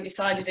meetings where we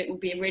decided it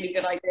would be a really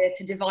good idea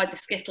to divide the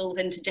Skittles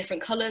into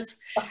different colours,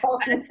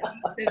 and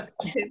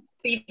to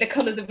see the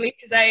colours of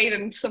Lucozade,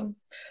 and some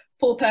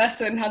poor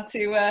person had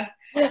to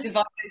divide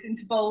those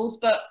into bowls,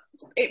 but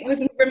it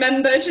wasn't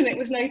remembered and it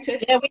was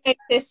noticed. Yeah, we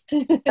noticed.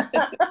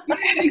 Yeah,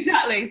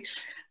 exactly.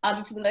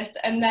 Added to the list.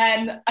 And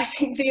then I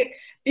think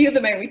the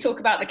other moment, we talk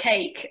about the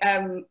cake.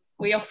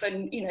 We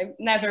often,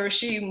 never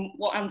assume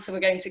what answer we're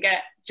going to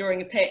get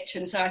during a pitch.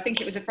 And so I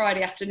think it was a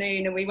Friday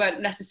afternoon and we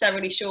weren't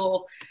necessarily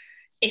sure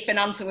if an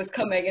answer was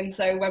coming. And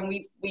so when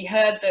we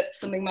heard that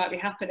something might be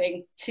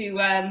happening,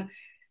 to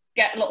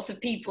get lots of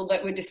people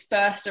that were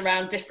dispersed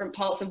around different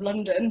parts of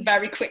London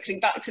very quickly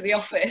back to the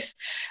office,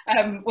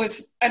 and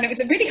it was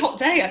a really hot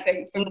day, I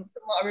think, from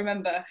what I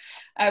remember.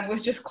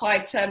 Was just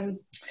quite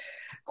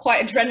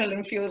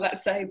adrenaline fueled,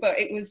 let's say, but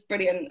it was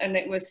brilliant, and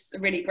it was a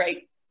really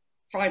great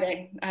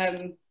Friday.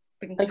 And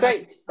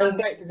great for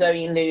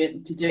Zoe and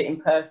Lou to do it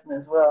in person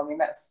as well. I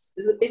mean,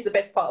 it's the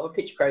best part of a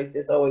pitch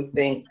process, I always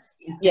think.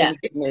 Yeah,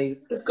 good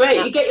news. It's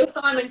great. You get your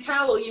Simon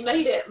Cowell, you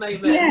made it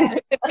moment. Yeah.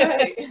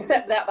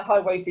 Except without the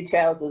high-waisted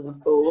trousers,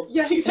 of course.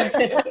 Yeah,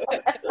 exactly.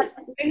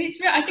 And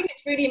I think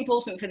it's really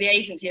important for the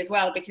agency as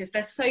well, because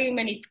there's so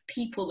many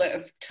people that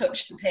have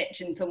touched the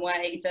pitch in some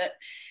way that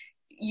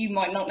you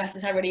might not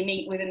necessarily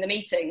meet within the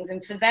meetings,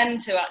 and for them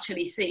to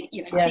actually see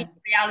the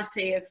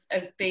reality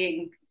of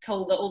being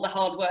told that all the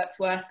hard work's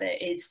worth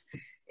it is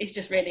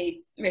just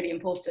really, really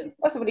important.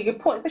 That's a really good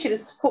point, especially the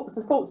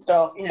support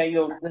staff, the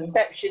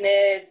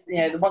receptionists,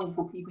 the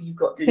wonderful people you've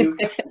got doing your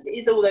refreshments. It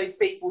is all those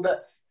people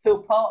that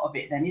feel part of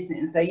it then, isn't it?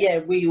 And say, yeah,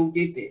 we all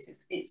did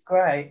this. It's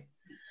great.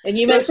 And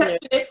you mentioned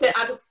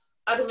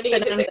Adam and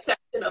Eve is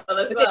exceptional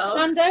as well.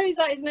 Fernando, is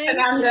that his name?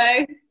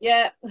 Fernando.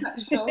 Yeah.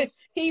 Sure.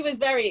 He was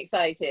very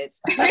excited.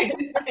 Great.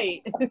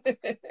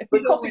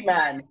 The coffee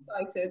man.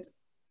 Excited.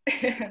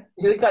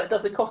 He's the guy that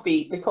does the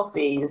coffee,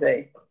 is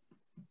he?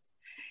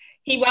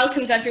 He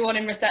welcomes everyone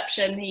in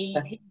reception. He's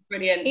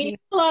brilliant. He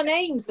knew our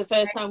names the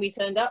first time we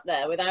turned up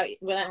there without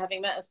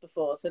having met us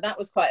before. So that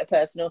was quite a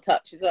personal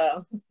touch as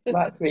well.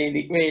 That's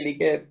really, really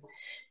good.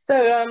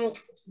 So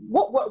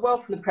what worked well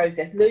from the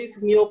process? Lou,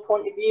 from your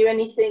point of view,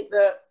 anything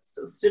that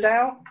sort of stood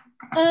out?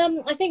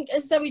 I think,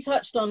 as Zoe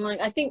touched on,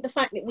 I think the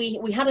fact that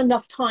we had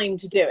enough time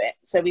to do it,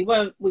 so we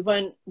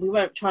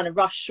weren't trying to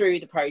rush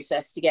through the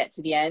process to get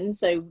to the end.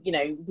 So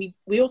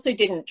we also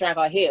didn't drag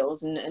our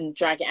heels and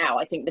drag it out.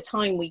 I think the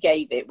time we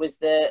gave it was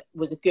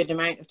a good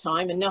amount of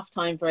time, enough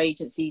time for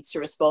agencies to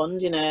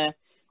respond in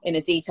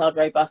a detailed,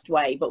 robust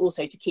way, but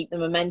also to keep the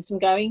momentum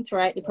going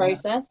throughout the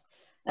process.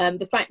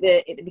 The fact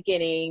that at the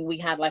beginning we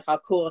had our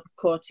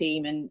core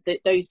team, and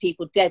those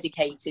people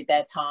dedicated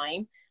their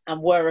time and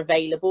were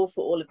available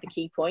for all of the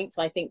key points.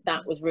 I think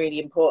that was really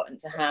important,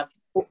 to have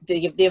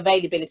the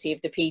availability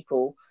of the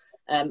people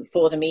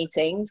for the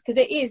meetings, because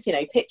it is,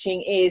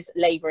 pitching is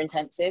labour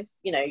intensive.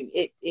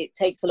 It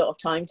takes a lot of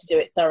time to do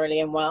it thoroughly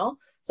and well.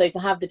 So to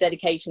have the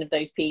dedication of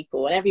those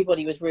people, and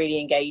everybody was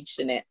really engaged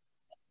in it.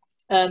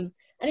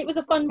 And it was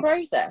a fun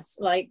process.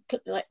 Like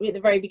at the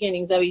very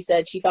beginning, Zoe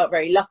said she felt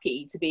very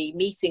lucky to be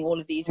meeting all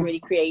of these really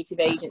creative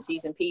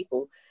agencies and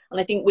people. And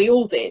I think we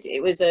all did.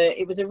 It was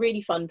a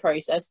really fun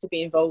process to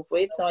be involved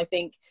with. So I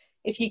think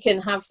if you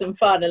can have some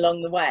fun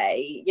along the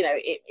way, you know,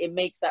 it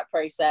makes that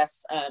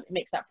process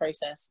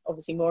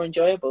obviously more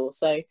enjoyable.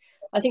 So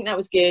I think that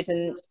was good.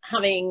 And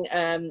having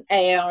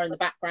AAR in the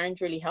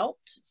background really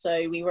helped.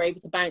 So we were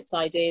able to bounce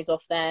ideas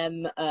off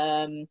them.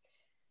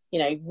 You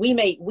know, we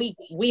made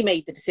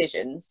the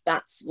decisions.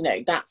 That's, you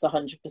know, that's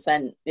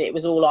 100%. It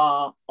was all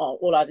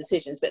our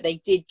decisions, but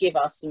they did give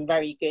us some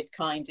very good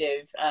kind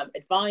of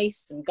advice,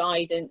 some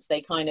guidance.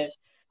 They kind of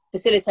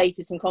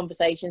facilitated some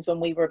conversations when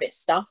we were a bit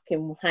stuck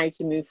in how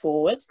to move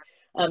forward.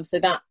 So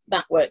that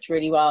worked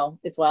really well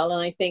as well.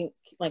 And I think,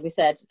 like we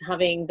said,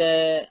 having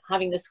the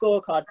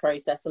scorecard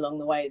process along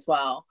the way as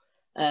well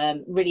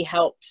really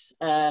helped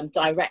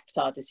direct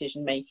our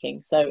decision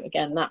making. So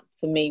again, that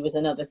for me was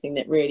another thing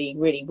that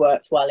really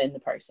worked well in the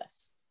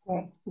process.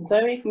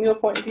 Zoe, from your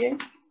point of view?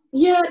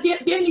 Yeah,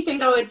 the only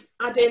thing I would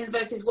add in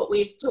versus what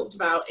we've talked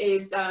about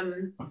is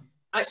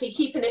actually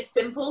keeping it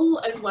simple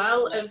as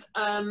well.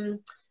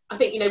 I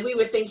think, you know, we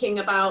were thinking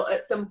about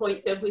at some point,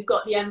 so if we've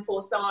got the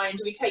M4 sign,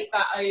 do we take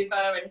that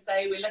over and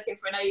say we're looking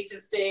for an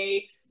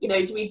agency? You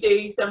know, do we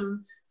do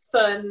some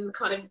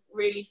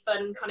really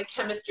fun kind of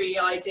chemistry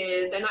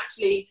ideas? And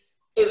actually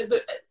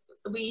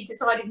we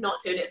decided not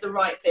to, and it's the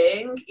right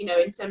thing, you know,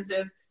 in terms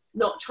of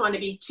not trying to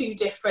be too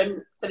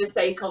different for the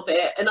sake of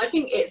it. And I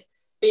think it's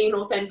being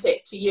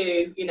authentic to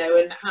you, you know,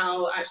 and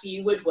how actually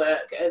you would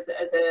work as a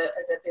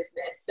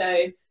business.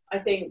 So I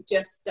think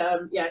just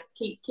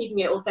keeping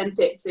it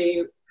authentic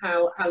to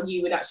how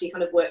you would actually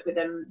kind of work with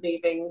them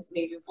moving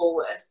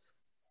forward.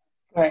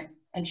 Right.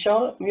 And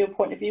Charlotte, from your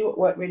point of view, what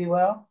worked really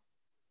well?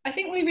 I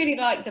think we really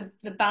like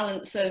the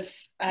balance of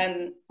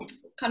kind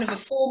of a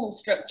formal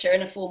structure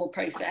and a formal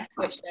process,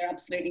 which there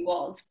absolutely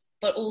was,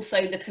 but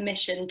also the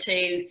permission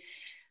to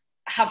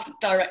have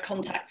direct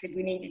contact if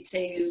we needed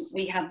to.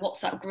 We had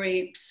WhatsApp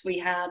groups, we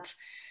had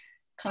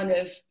kind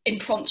of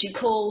impromptu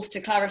calls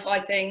to clarify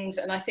things,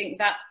 and I think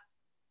that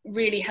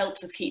really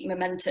helped us keep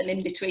momentum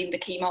in between the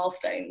key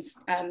milestones,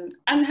 and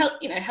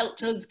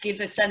helped us give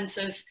a sense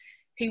of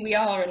who we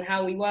are and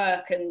how we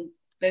work and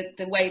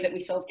the way that we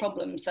solve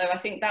problems. So I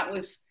think that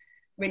was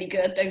really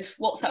good. Those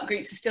WhatsApp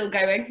groups are still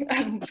going.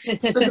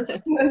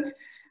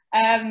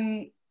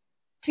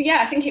 So yeah,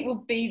 I think it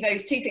will be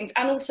those two things,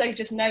 and also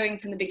just knowing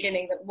from the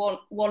beginning that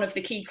one of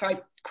the key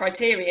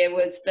criteria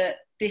was that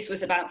this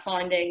was about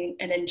finding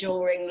an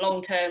enduring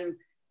long-term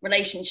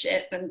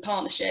relationship and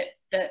partnership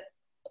that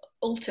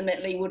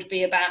ultimately would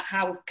be about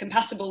how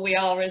compatible we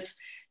are as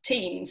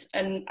teams.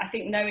 And I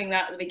think knowing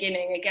that at the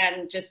beginning,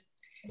 again, just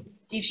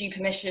gives you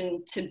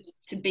permission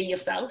to be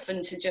yourself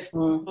and to just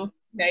you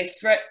know,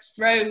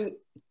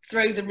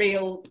 throw the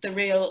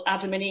real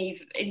Adam and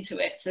Eve into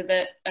it, so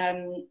that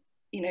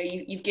you know,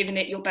 you've given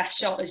it your best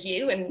shot as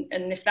you, and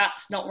if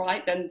that's not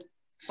right, then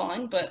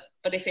fine, but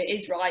if it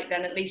is right,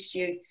 then at least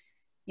you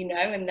know,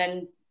 and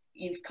then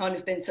you've kind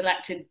of been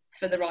selected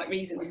for the right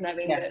reasons,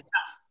 knowing that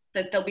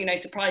there'll be no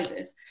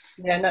surprises.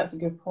 Yeah, and that's a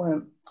good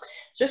point.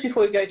 Just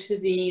before we go to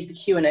the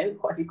Q&A,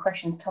 quite a few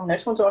questions coming. I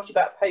just want to ask you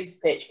about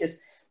post-pitch, because,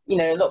 you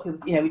know, a lot of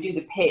people, you know, we do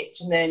the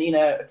pitch and then, you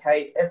know,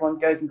 okay, everyone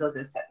goes and does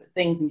their separate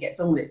things and gets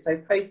on with it. So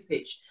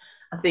post-pitch,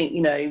 I think,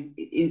 you know,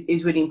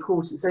 is really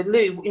important. So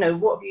Lou, you know,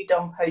 what have you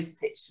done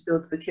post-pitch to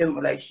build the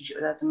procurement relationship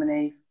with Adam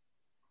and Eve?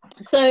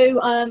 So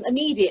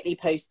immediately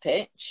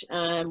post-pitch,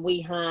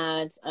 we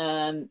had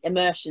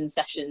immersion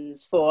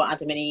sessions for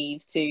Adam and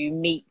Eve to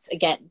meet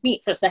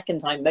for a second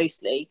time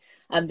mostly,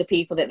 the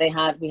people that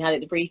we had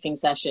at the briefing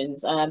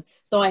sessions.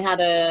 So I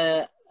had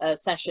a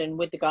session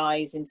with the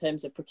guys in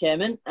terms of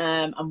procurement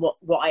and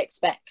what I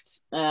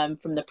expect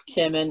from the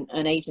procurement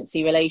and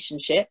agency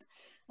relationship.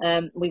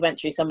 We went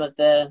through some of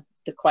the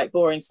quite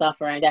boring stuff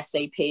around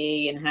SAP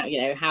and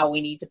how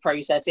we need to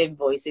process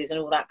invoices and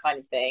all that kind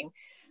of thing.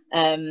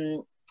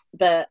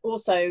 But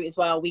also as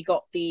well, we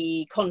got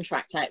the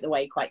contract out of the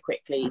way quite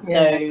quickly.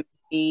 Yeah. So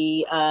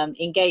we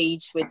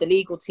engaged with the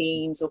legal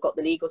teams, or got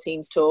the legal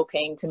teams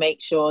talking to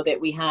make sure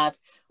that we had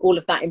all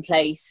of that in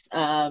place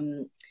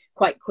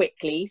quite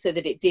quickly, so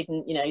that it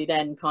didn't, you know,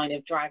 then kind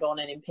of drag on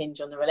and impinge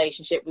on the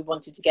relationship. We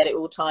wanted to get it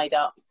all tied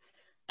up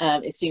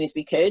as soon as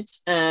we could.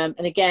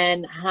 And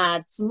again,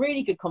 had some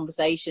really good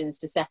conversations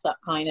to set up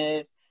kind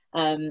of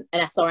an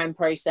SRM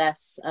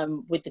process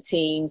with the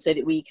team, so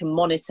that we can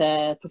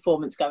monitor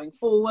performance going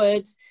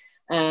forward,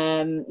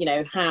 you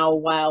know, how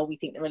well we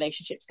think the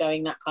relationship's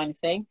going, that kind of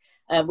thing.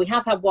 We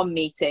have had one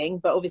meeting,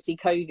 but obviously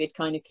COVID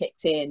kind of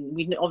kicked in.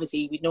 We'd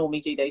normally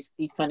do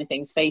these kind of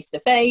things face to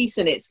face,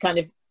 and it's kind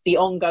of the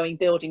ongoing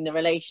building the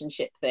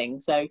relationship thing.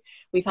 So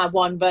we've had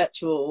one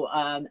virtual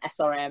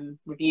SRM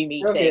review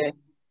meeting.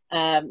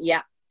 Okay.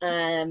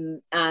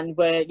 And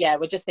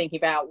we're just thinking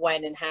about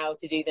when and how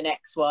to do the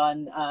next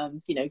one,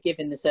 you know,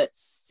 given the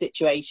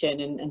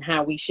situation and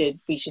how we should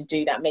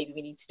do that. Maybe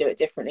we need to do it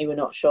differently, we're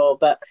not sure,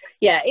 but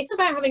yeah, it's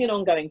about having an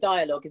ongoing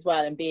dialogue as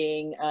well, and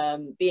being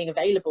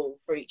available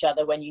for each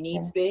other when you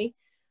need to be.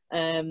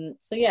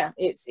 So yeah,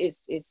 it's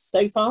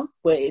so far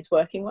it's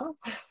working well.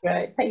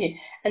 Great, thank you.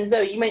 And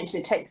Zoe, you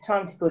mentioned it takes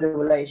time to build a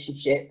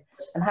relationship,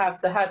 and how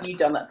have you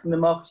done that from a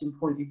marketing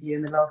point of view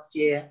in the last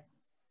year?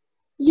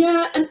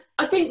 Yeah, and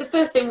I think the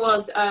first thing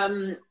was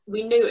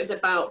we knew it was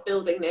about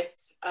building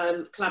this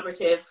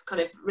collaborative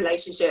kind of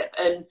relationship,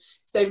 and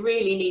so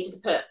really needed to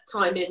put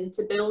time in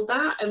to build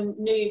that, and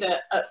knew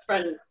that up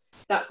front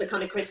that's the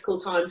kind of critical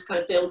time to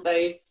kind of build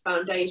those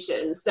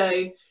foundations.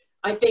 So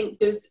I think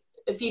there's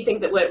a few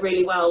things that worked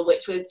really well,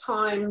 which was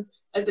time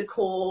as a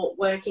core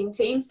working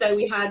team. So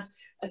we had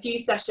a few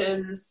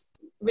sessions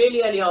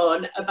really early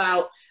on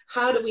about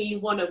how do we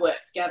want to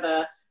work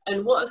together,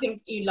 and what are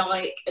things you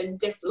like and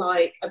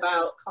dislike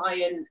about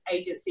client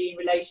agency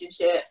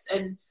relationships.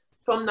 And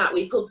from that,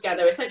 we pulled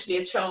together essentially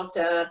a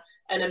charter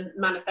and a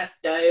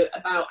manifesto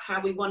about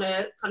how we want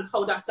to kind of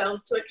hold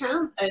ourselves to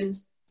account. And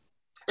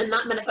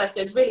that manifesto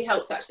has really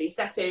helped actually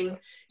setting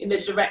in the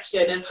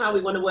direction of how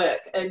we want to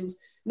work, and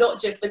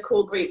not just the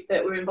core group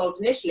that were involved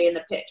initially in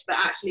the pitch, but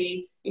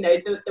actually, you know,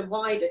 the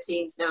wider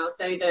teams now,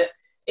 so that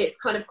it's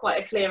kind of quite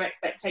a clear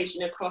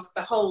expectation across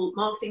the whole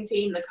marketing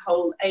team, the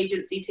whole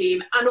agency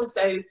team, and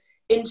also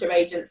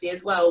interagency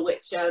as well,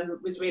 which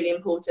was really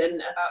important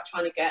about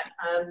trying to get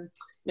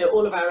you know,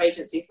 all of our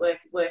agencies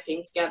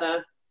working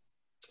together.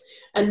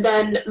 And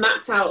then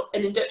mapped out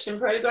an induction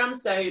program.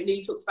 So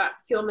Lou talked about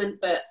procurement,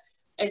 but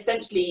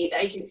essentially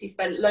the agency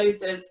spent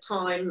loads of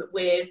time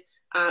with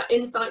our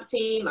insight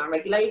team, our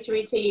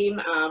regulatory team,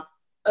 our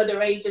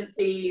other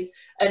agencies,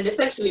 and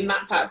essentially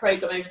mapped out a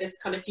program over this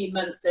kind of few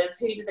months of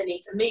who do they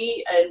need to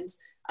meet, and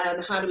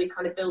how do we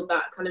kind of build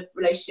that kind of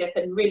relationship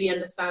and really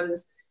understand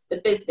the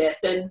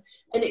business. And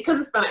it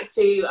comes back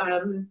to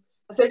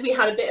I suppose we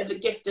had a bit of a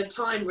gift of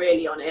time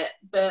really on it,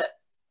 but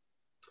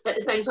at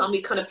the same time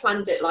we kind of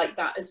planned it like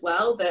that as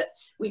well, that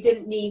we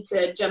didn't need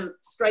to jump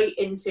straight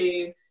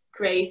into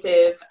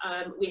creative.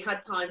 We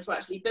had time to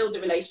actually build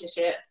a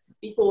relationship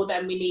before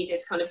then. We needed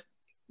to kind of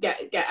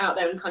get out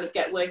there and kind of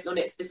get working on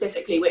it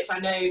specifically, which I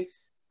know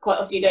quite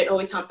often you don't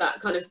always have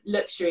that kind of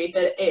luxury,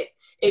 but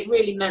it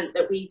really meant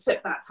that we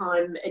took that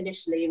time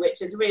initially, which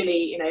has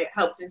really, you know,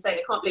 helped insane.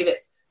 I can't believe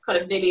it's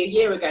kind of nearly a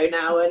year ago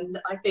now, and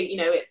I think, you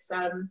know,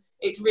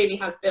 it's really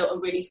has built a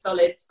really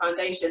solid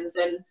foundations.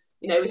 And,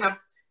 you know, we have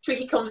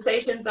tricky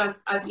conversations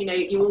as you know,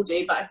 you all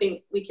do, but I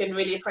think we can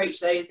really approach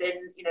those in,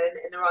 you know,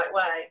 in the right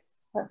way.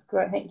 That's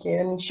great, thank you.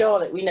 And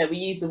Charlotte, we know we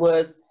use the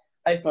words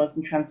open, honest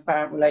and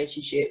transparent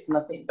relationships, and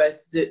I think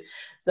both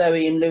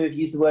Zoe and Lou have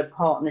used the word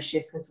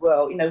partnership as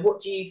well. You know, what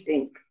do you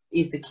think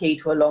is the key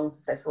to a long,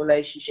 successful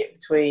relationship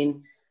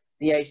between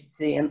the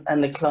agency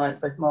and the clients,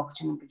 both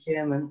marketing and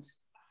procurement?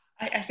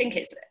 I think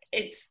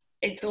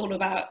it's all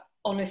about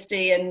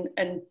honesty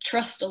and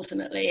trust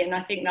ultimately, and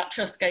I think that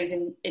trust goes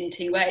in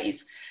two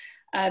ways.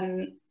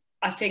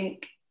 I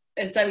think,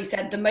 as Zoe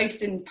said, the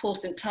most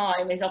important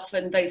time is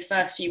often those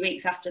first few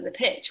weeks after the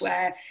pitch,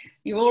 where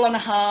you're all on a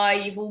high,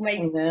 you've all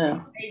made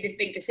this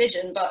big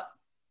decision, but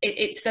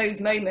it's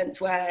those moments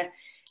where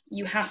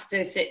you have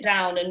to sit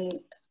down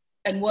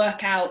and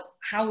work out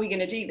how we're going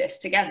to do this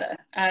together.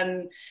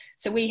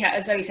 So we had,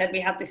 as Zoe said,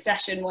 we had this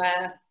session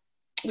where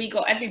we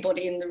got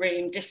everybody in the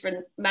room,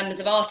 different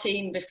members of our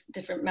team,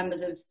 different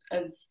members of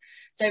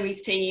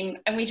Zoe's team,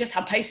 and we just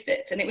had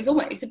post-its, and it was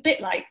a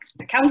bit like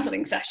a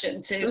counselling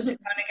session to kind of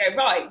go,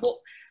 right,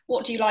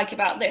 what do you like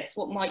about this?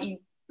 What might you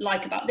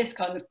like about this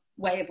kind of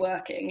way of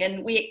working?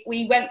 And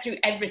we went through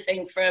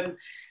everything from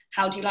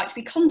how do you like to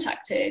be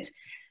contacted?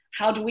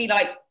 How do we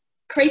like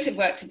creative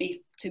work to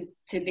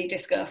be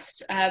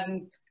discussed?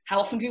 How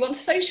often do you want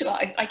to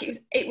socialise? Like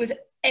it was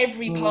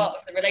every part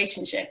of the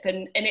relationship,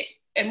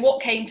 and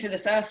what came to the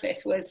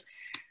surface was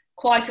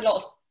quite a lot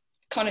of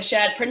kind of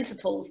shared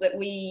principles that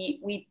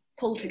we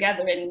pulled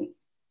together in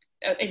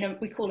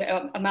we call it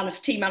a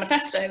team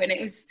manifesto, and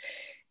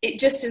it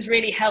just has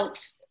really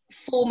helped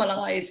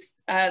formalise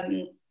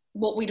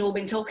what we'd all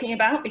been talking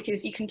about,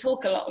 because you can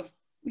talk a lot of,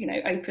 you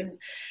know,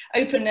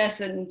 openness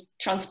and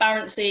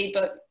transparency,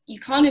 but you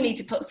kind of need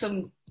to put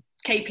some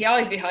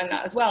KPIs behind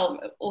that as well,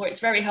 or it's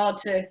very hard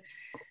to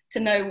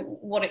know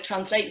what it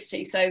translates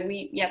to. So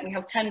we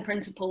have 10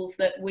 principles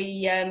that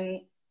we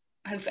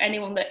have,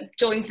 anyone that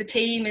joins the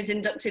team is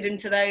inducted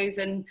into those,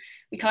 and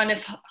we kind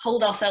of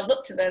hold ourselves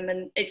up to them,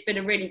 and it's been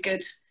a really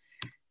good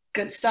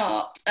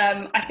start.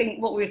 I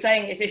think what we were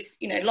saying is, if,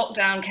 you know,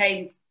 lockdown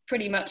came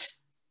pretty much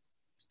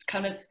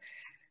kind of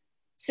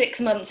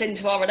 6 months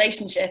into our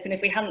relationship, and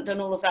if we hadn't done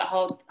all of that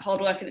hard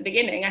work at the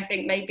beginning, I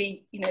think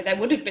maybe, you know, there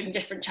would have been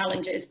different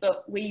challenges,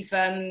 but we've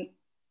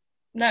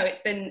it's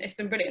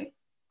been brilliant.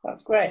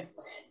 That's great.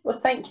 Well,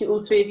 thank you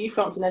all three of you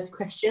for answering those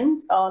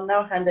questions. I'll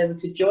now hand over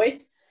to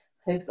Joyce,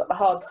 who's got the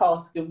hard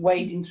task of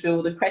wading through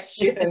all the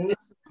questions in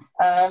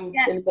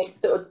the next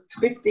sort of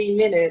 15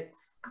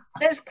 minutes.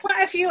 There's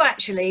quite a few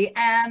actually,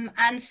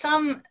 and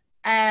some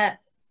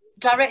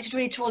directed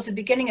really towards the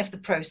beginning of the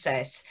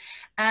process,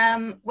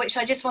 which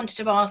I just wanted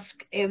to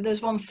ask.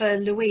 There's one for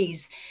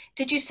Louise.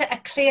 Did you set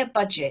a clear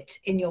budget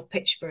in your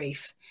pitch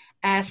brief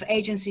for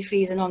agency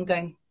fees and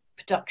ongoing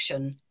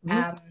production?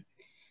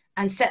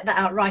 and set that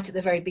out right at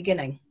the very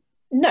beginning?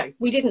 No,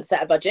 we didn't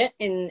set a budget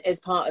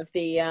as part of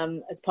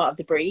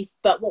the brief,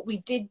 but what we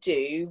did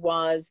do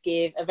was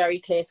give a very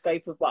clear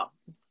scope of, well,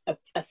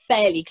 a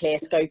fairly clear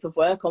scope of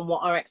work on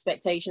what our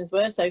expectations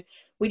were. So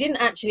we didn't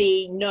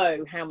actually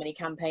know how many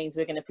campaigns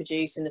we're going to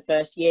produce in the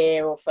first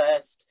year or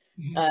first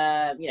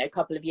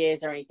couple of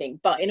years or anything.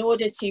 But in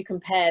order to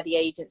compare the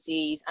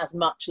agencies as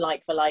much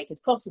like for like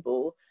as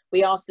possible,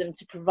 we asked them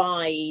to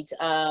provide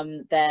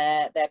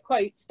their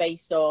quotes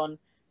based on,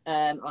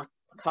 I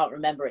can't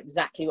remember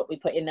exactly what we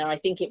put in there. I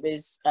think it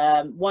was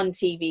one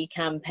TV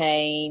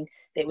campaign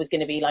that was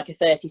going to be like a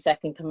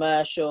 30-second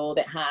commercial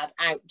that had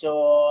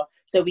outdoor.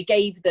 So we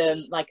gave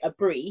them like a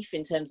brief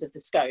in terms of the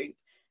scope.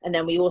 And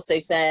then we also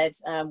said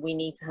we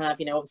need to have,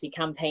 obviously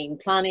campaign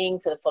planning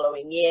for the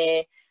following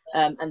year,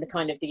 and the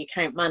kind of the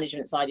account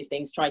management side of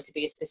things, tried to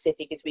be as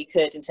specific as we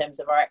could in terms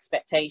of our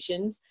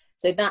expectations.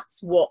 So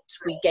that's what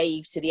we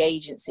gave to the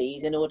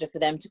agencies in order for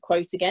them to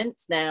quote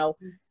against. Now,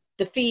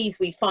 the fees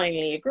we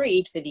finally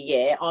agreed for the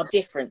year are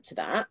different to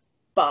that,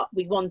 but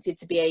we wanted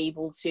to be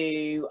able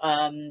to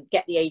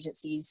get the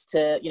agencies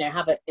to,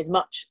 have as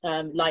much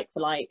like for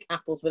like,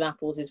 apples with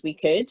apples as we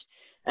could.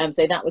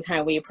 So that was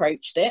how we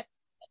approached it.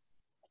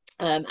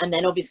 And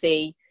then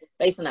obviously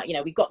based on that,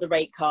 we've got the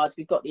rate cards,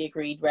 we've got the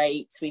agreed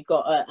rates, we've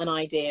got an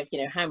idea of,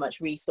 how much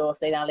resource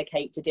they'd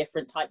allocate to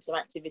different types of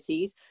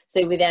activities.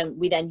 So we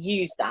then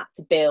use that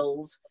to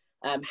build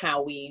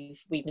how we've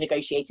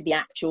negotiated the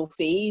actual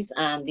fees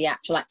and the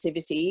actual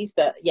activities.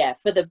 But yeah,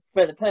 for the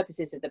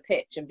purposes of the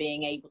pitch and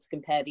being able to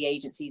compare the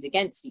agencies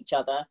against each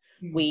other,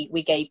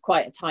 we gave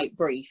quite a tight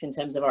brief in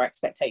terms of our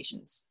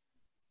expectations.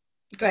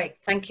 Great,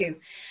 thank you.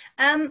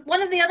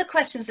 One of the other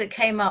questions that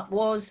came up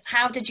was,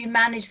 how did you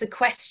manage the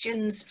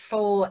questions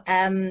from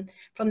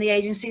the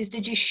agencies?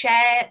 Did you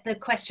share the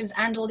questions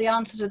and all the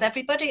answers with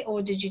everybody,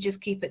 or did you just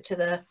keep it to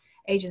the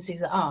agencies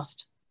that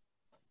asked?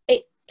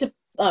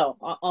 I'll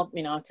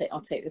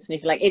take this one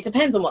if you like. It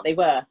depends on what they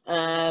were.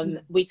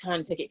 We try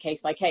and take it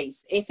case by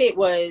case. If it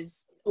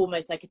was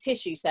almost like a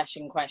tissue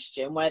session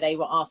question where they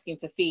were asking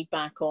for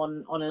feedback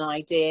on an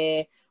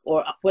idea,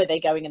 or were they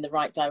going in the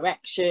right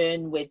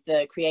direction with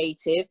the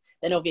creative,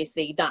 then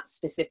obviously that's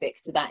specific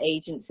to that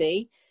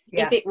agency.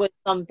 Yeah. If it was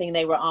something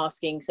they were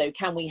asking, so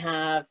can we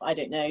have, I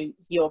don't know,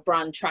 your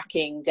brand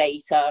tracking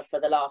data for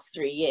the last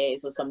 3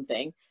 years or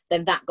something,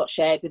 then that got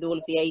shared with all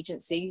of the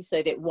agencies,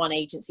 so that one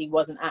agency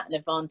wasn't at an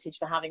advantage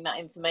for having that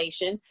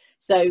information.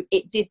 So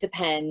it did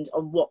depend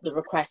on what the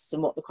requests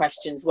and what the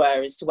questions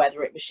were as to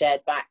whether it was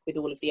shared back with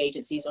all of the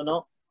agencies or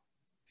not.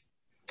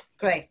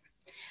 Great.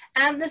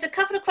 There's a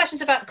couple of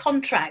questions about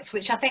contracts,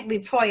 which I think we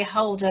probably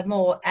hold a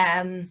more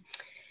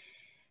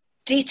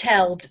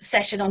detailed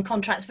session on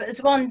contracts, but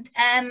there's one,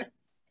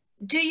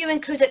 do you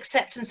include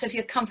acceptance of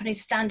your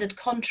company's standard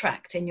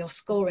contract in your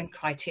scoring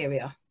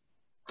criteria?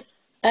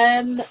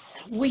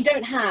 We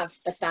don't have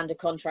a standard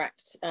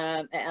contract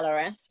at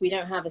LRS. We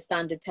don't have a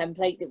standard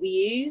template that we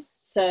use,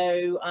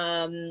 so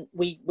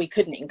we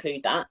couldn't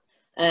include that.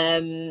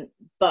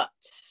 But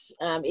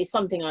it's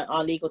something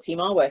our legal team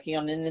are working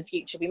on, and in the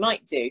future we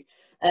might do.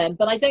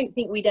 But I don't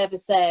think we'd ever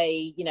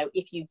say,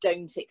 if you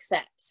don't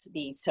accept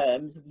these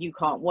terms, you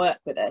can't work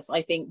with us.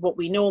 I think what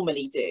we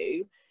normally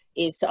do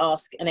is to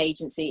ask an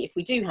agency, if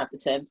we do have the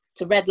terms,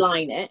 to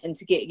redline it and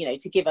to get,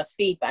 to give us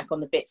feedback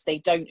on the bits they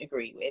don't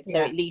agree with.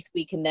 So at least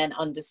we can then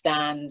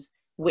understand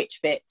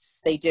which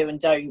bits they do and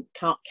can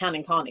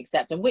and can't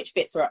accept, and which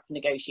bits are up for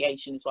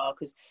negotiation as well.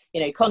 Because,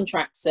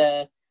 contracts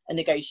are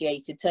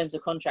negotiated, terms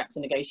of contracts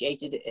are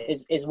negotiated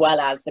as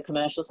well as the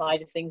commercial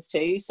side of things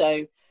too.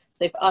 So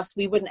for us,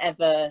 we wouldn't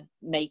ever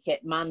make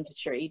it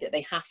mandatory that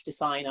they have to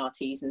sign our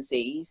T's and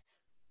C's,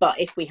 but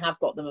if we have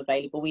got them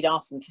available, we'd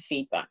ask them for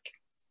feedback.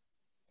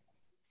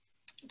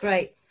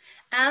 Great.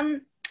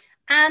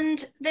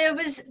 And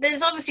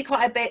there's obviously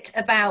quite a bit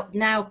about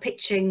now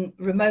pitching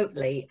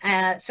remotely.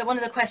 So one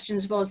of the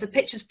questions was, the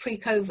pitches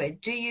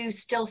pre-COVID, do you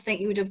still think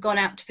you would have gone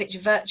out to pitch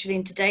virtually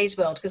in today's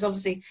world? Because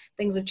obviously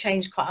things have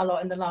changed quite a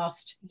lot in the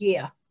last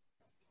year.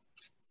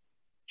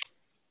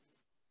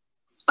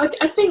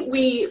 I think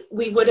we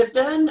would have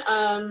done.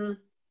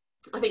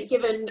 I think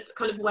given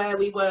kind of where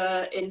we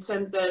were in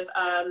terms of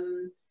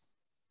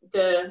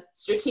the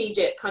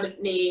strategic kind of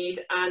need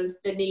and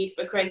the need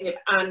for creative,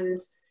 and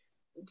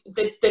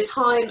the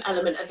time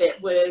element of it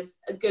was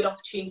a good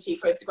opportunity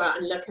for us to go out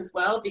and look as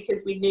well,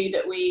 because we knew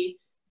that we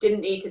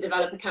didn't need to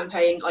develop a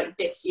campaign like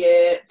this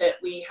year, that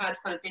we had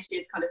kind of this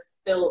year's kind of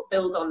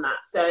build on that.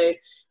 So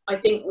I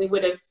think we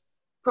would have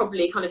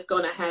probably kind of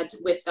gone ahead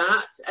with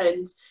that.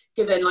 And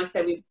given, like I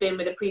said, we've been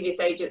with a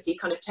previous agency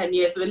kind of 10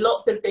 years, there were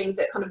lots of things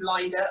that kind of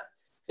lined up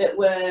that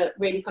were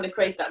really kind of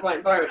creating that right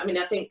environment. I mean,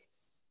 I think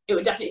it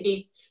would definitely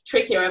be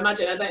trickier, I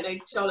imagine. I don't know,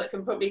 Charlotte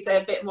can probably say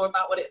a bit more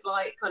about what it's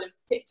like kind of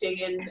pitching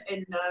in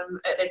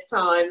at this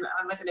time.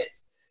 I imagine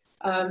it's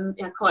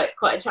quite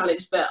a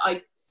challenge, but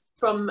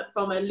from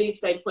a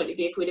Loopstone point of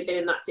view, if we'd have been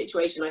in that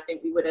situation, I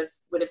think we would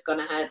have gone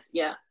ahead.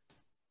 Yeah.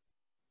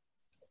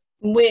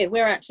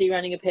 We're actually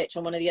running a pitch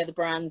on one of the other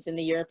brands in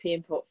the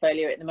European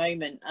portfolio at the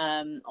moment,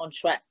 on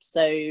Schweppes.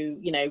 So,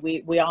 you know,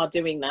 we are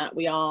doing that.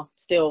 We are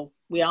still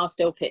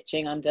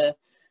pitching under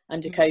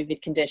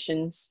COVID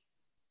conditions.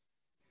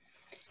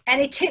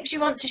 Any tips you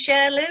want to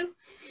share, Lou?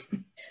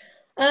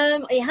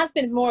 It has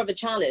been more of a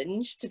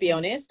challenge, to be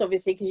honest,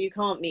 obviously, because you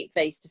can't meet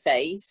face to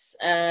face.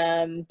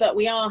 But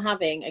we are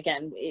having,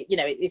 again, you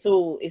know, it's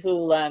all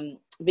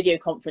video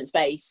conference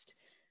based.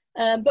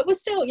 But we're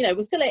still, you know,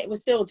 we're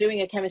still doing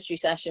a chemistry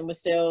session. We're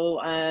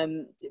still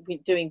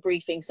doing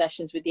briefing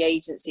sessions with the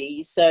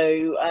agencies.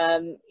 So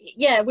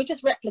yeah, we're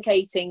just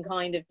replicating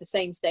kind of the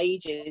same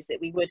stages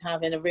that we would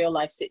have in a real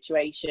life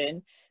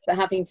situation, but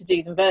having to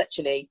do them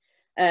virtually.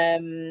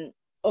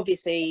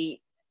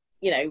 Obviously,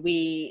 you know,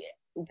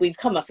 we've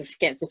come up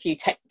against a few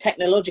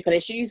technological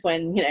issues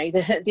when, you know,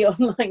 the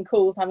online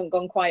calls haven't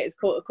gone quite as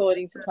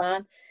according to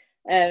plan,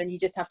 and you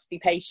just have to be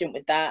patient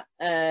with that.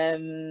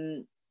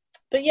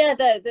 But yeah,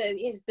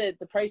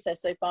 the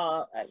process so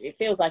far, it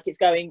feels like it's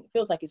going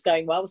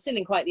well. We're still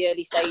in quite the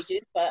early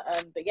stages, but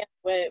yeah,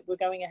 we're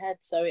going ahead,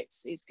 so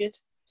it's good.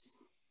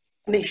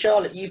 I think,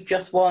 Charlotte, you've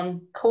just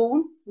won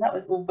Corn. That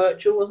was all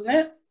virtual, wasn't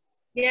it?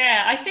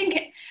 Yeah, I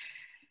think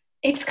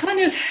it's kind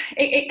of,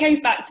 it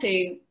goes back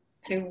to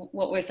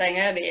what we were saying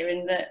earlier,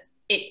 in that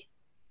it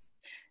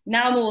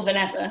now more than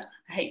ever,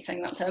 I hate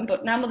saying that term,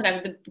 but now more than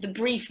ever, the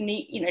brief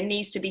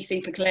needs to be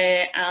super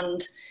clear, and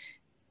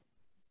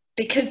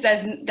because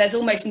there's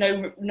almost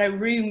no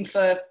room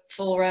for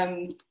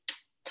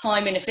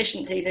time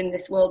inefficiencies in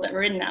this world that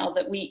we're in now,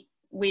 that we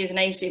as an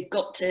agency have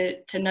got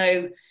to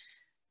know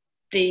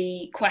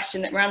the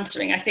question that we're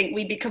answering. I think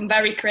we become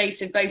very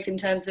creative, both in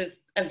terms of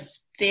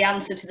the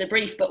answer to the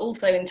brief, but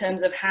also in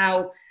terms of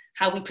how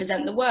we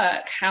present the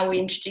work, how we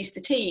introduce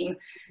the team.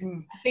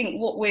 I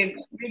think what we're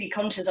really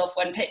conscious of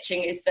when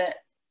pitching is that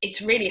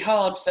it's really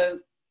hard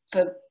for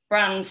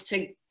brands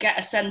to get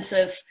a sense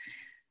of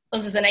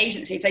us as an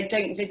agency if they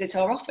don't visit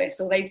our office,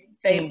 or they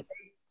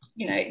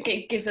you know,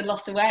 it gives a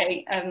lot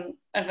away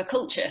of a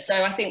culture.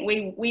 So I think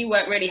we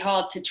work really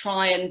hard to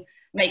try and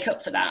make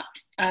up for that.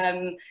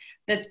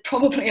 There's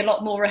probably a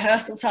lot more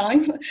rehearsal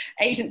time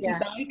agency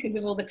side because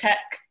of all the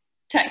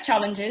tech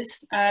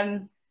challenges.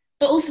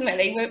 But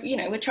ultimately,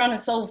 we're trying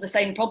to solve the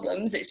same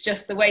problems. It's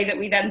just the way that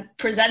we then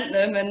present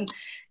them and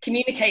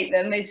communicate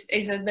them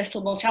is a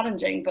little more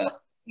challenging.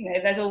 But you know,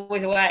 there's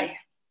always a way.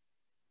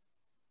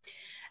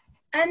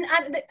 And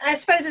I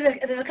suppose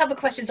there's a couple of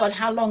questions on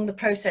how long the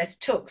process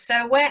took.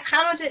 So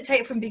how long did it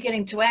take from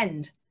beginning to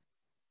end?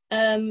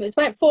 It's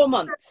about 4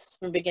 months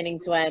from beginning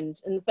to end,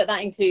 but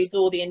that includes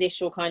all the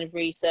initial kind of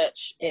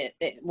research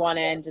at one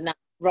end, and that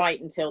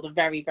right until the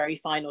very, very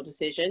final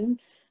decision.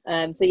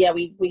 So yeah,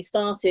 we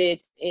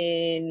started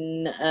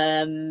in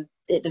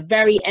at the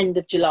very end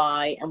of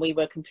July, and we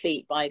were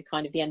complete by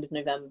kind of the end of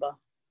November.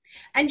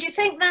 And do you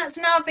think that's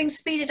now being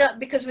speeded up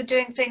because we're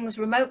doing things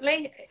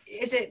remotely?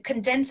 Is it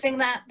condensing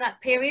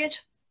that period,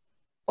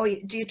 or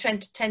do you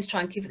tend to try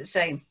and keep it the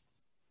same?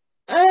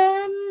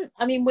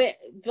 I mean, we're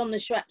on the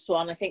Schweppes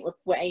one. I think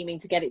we're aiming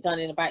to get it done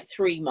in about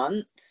 3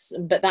 months,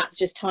 but that's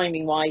just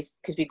timing wise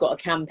because we've got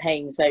a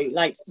campaign. So,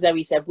 like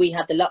Zoe said, we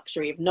had the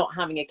luxury of not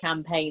having a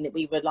campaign that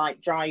we were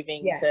like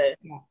driving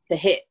to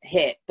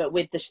hit, but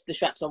with the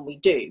Schweppes one we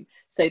do.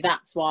 So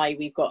that's why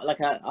we've got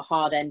like a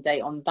hard end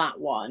date on that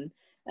one.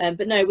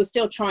 But no, we're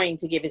still trying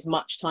to give as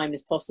much time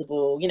as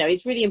possible. You know,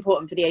 it's really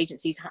important for the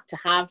agencies to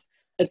have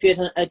a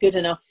good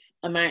enough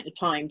amount of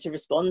time to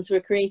respond to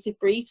a creative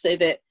brief, so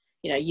that,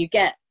 you know, you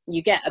get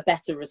a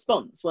better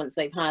response once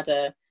they've had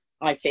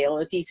I feel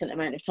a decent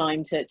amount of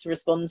time to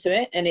respond to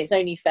it. And it's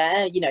only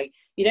fair, you know,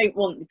 you don't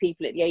want the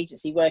people at the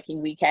agency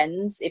working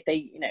weekends if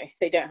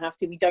they don't have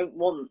to. We don't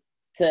want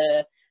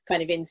to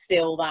kind of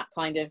instill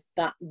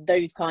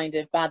those kind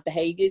of bad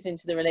behaviors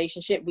into the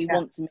relationship. We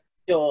want to make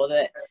sure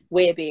that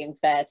we're being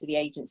fair to the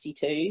agency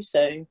too.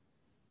 So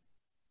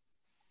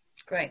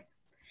great.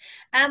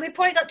 And we've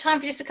probably got time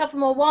for just a couple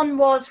more. One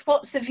was,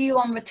 what's the view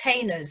on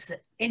retainers?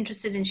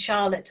 Interested in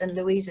Charlotte and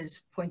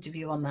Louisa's point of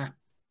view on that.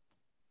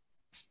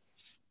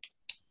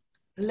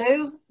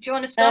 Lou, do you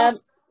want to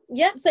start?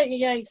 Yeah, so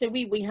so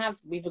we've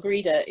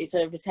agreed it's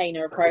a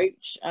retainer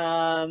approach.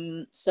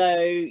 So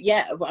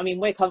yeah, I mean,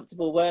 we're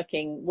comfortable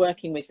working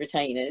with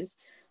retainers.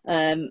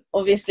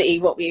 Obviously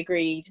what we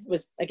agreed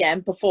was, again,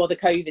 before the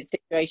COVID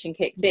situation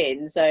kicks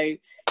in, so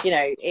you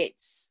know,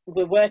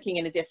 we're working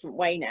in a different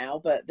way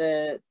now, but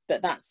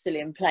that's still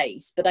in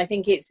place. But I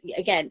think it's,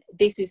 again,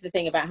 this is the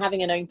thing about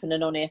having an open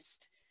and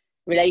honest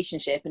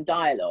relationship and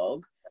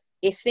dialogue.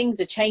 If things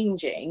are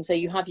changing, so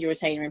you have your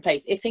retainer in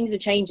place, if things are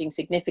changing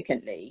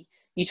significantly,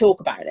 you talk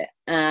about it,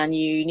 and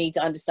you need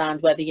to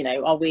understand whether, you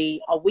know, are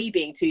we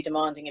being too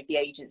demanding of the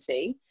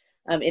agency?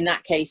 In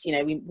that case, you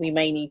know, we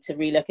may need to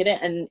relook at it.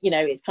 And, you know,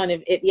 it's kind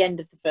of at the end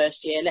of the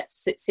first year,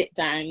 let's sit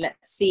down,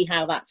 let's see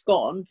how that's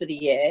gone for the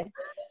year.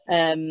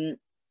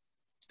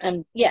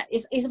 yeah,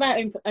 it's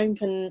about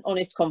open,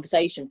 honest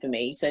conversation for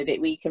me, so that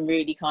we can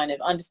really kind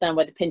of understand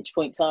where the pinch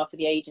points are for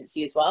the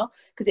agency as well.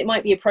 Because it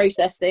might be a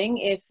process thing.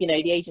 If, you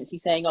know, the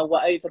agency's saying, oh, we're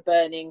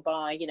overburning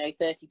by, you know,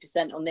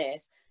 30% on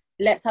this,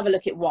 let's have a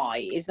look at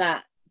why. Is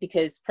that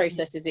because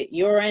processes at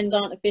your end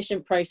aren't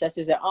efficient,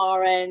 processes at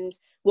our end?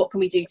 What can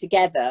we do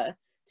together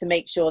to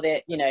make sure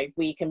that, you know,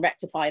 we can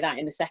rectify that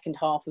in the second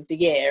half of the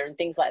year and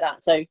things like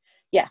that? So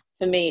yeah,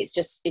 for me, it's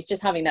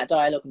just having that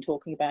dialogue and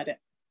talking about it.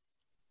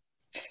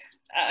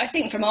 I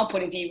think from our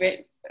point of view,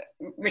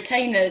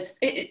 retainers,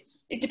 it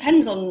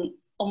depends on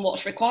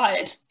what's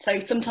required. So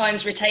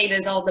sometimes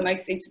retainers are the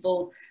most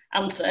suitable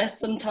answer.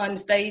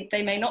 Sometimes they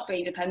may not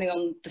be, depending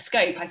on the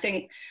scope. I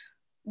think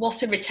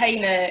what a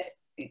retainer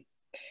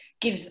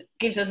gives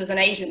us as an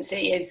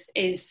agency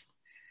is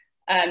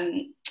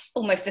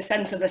almost a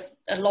sense of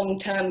a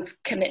long-term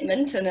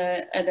commitment and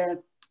a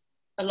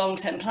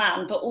long-term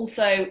plan, but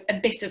also a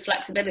bit of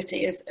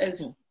flexibility,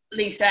 as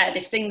Lou said,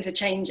 if things are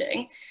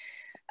changing.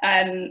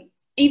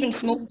 Even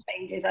small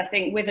changes, I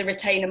think, with a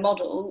retainer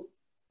model,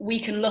 we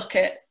can look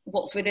at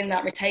what's within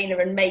that retainer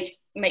and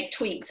make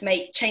tweaks,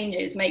 make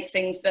changes, make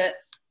things that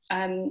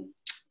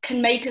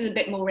can make us a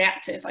bit more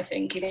reactive, I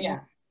think, if you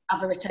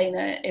have a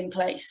retainer in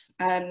place.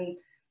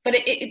 But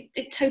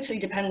it totally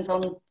depends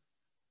on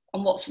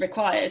what's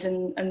required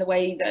and the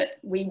way that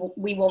we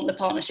want the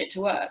partnership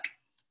to work.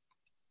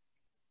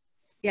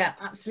 Yeah,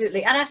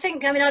 absolutely. And I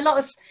think, I mean, a lot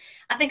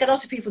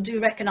of people do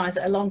recognise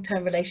that a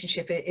long-term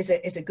relationship is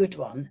a good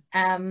one.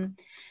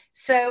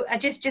 So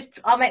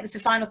I'll make this a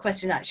final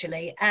question,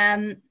 actually.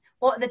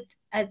 What are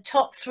the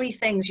top 3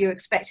 things you're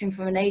expecting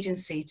from an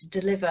agency to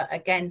deliver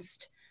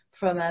against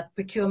from a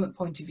procurement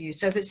point of view?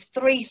 So if it's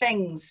 3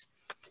 things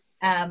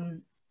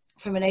from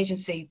an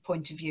agency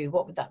point of view,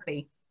 what would that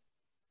be?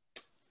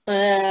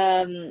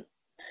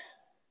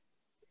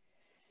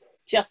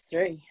 Just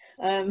 3.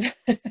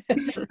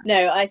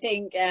 No, I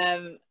think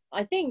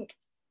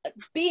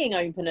being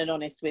open and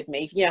honest with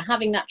me, you know,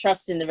 having that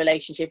trust in the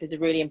relationship is a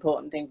really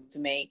important thing for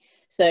me.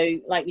 So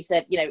like we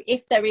said, you know,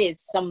 if there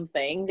is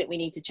something that we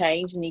need to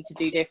change and need to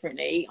do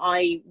differently,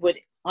 I would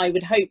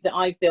hope that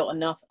I've built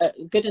a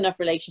good enough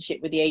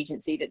relationship with the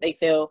agency that they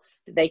feel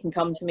that they can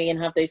come to me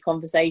and have those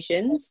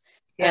conversations.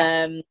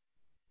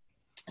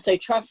 So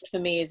trust for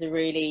me is a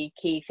really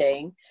key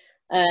thing.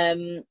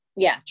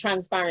 Yeah,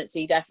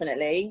 transparency,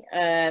 definitely.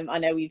 I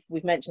know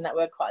we've mentioned that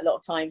word quite a lot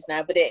of times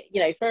now, but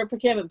you know, for a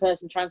procurement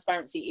person,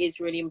 transparency is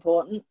really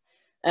important.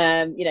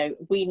 You know,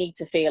 we need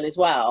to feel as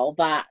well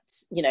that,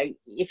 you know,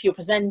 if you're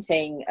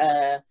presenting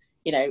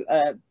you know,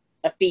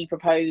 a fee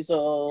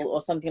proposal or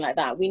something like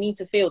that, we need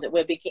to feel that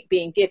we're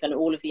being given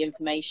all of the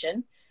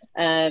information.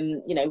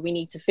 You know, we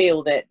need to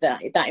feel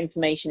that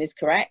information is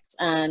correct.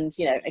 And,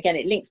 you know, again,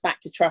 it links back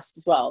to trust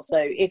as well. So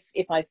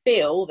if I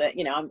feel that,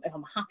 you know, if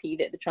I'm happy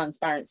that the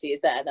transparency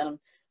is there, then I'm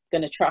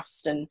going to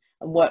trust and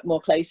work more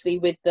closely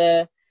with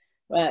the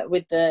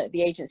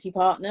agency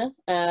partner.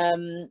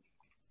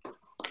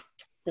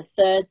 The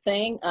third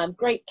thing,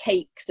 great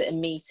cakes at a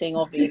meeting,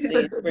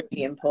 obviously, is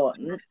really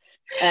important.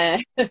 No,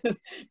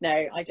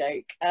 I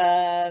joke.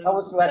 I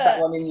wasn't read that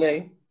one in,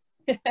 Lou.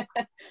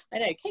 I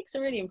know, cakes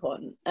are really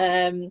important.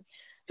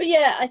 But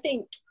yeah, I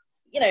think,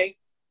 you know,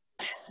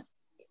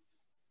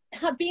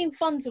 being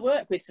fun to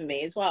work with for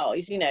me as well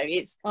is, you know,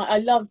 I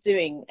love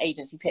doing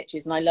agency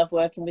pitches and I love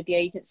working with the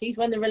agencies.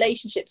 When the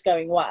relationship's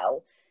going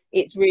well,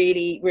 it's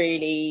really,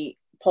 really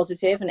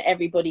positive and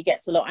everybody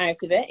gets a lot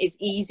out of it. It's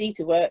easy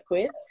to work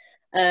with.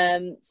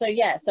 So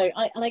yeah,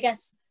 I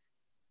guess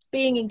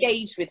being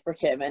engaged with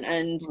procurement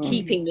and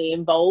keeping me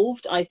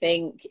involved, I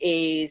think,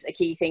 is a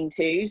key thing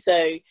too.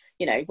 So,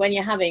 you know, when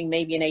you're having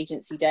maybe an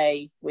agency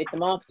day with the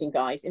marketing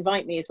guys,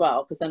 invite me as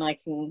well, because then I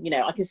can, you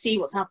know, I can see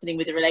what's happening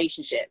with the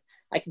relationship.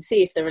 I can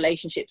see if the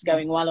relationship's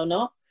going well or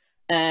not.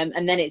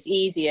 And then it's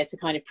easier to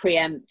kind of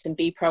preempt and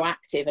be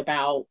proactive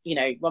about, you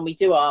know, when we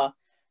do our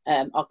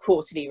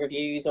quarterly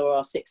reviews or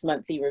our 6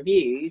 monthly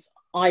reviews,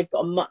 I've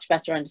got a much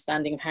better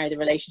understanding of how the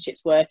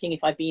relationship's working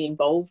if I've been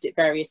involved at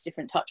various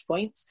different touch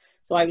points.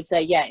 So I would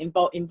say, yeah,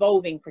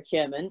 involving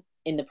procurement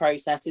in the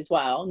process as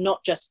well,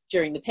 not just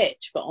during the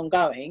pitch, but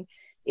ongoing,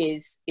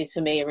 is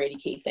for me a really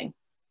key thing.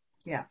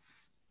 Yeah.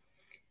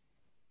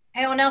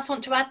 Anyone else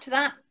want to add to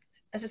that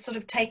as a sort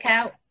of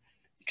takeout?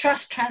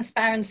 Trust,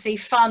 transparency,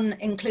 fun,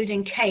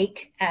 including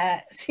cake,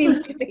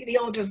 seems to be the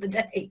order of the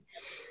day.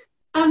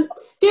 The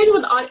only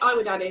one that I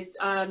would add is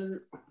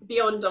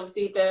beyond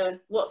obviously the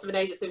what's of an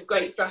agency,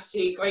 great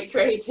strategy, great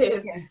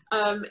creative,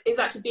 is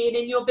actually being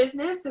in your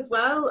business as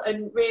well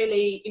and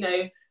really, you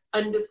know,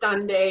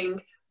 understanding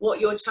what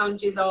your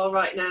challenges are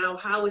right now,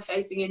 how we're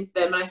facing into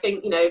them. And I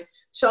think, you know,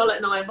 Charlotte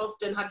and I have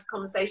often had a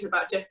conversation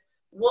about just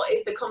what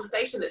is the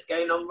conversation that's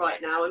going on right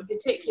now, and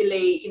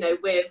particularly, you know,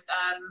 with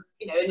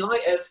you know, in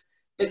light of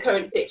the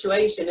current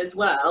situation as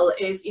well,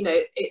 is, you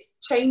know, it's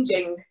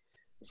changing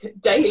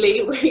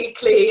daily,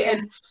 weekly,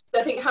 and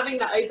I think having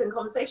that open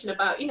conversation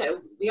about, you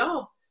know, we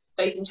are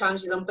facing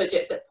challenges on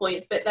budgets at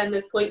points, but then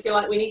there's points you're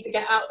like, we need to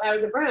get out there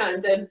as a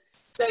brand. And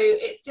so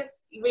it's just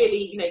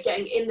really, you know,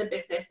 getting in the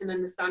business and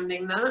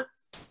understanding that.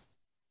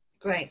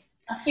 Great.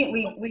 I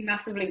think we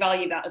massively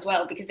value that as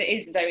well, because it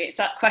is, though, it's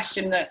that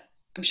question that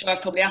I'm sure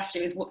I've probably asked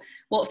you, is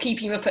what's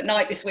keeping you up at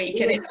night this week?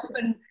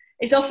 And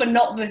it's often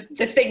not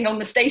the thing on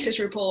the status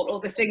report or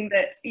the thing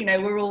that, you know,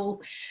 we're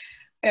all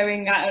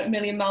going at a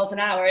million miles an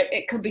hour.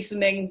 It could be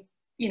something,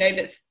 you know,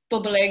 that's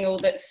bubbling or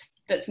that's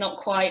not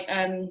quite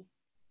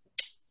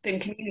been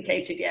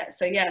communicated yet.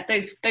 So yeah,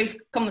 those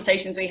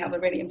conversations we have are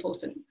really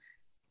important.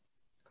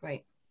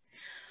 Great.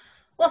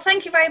 Well,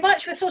 thank you very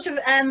much. We're sort of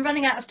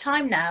running out of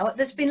time now.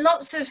 There's been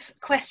lots of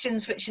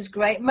questions, which is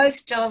great,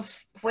 most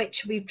of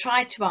which we've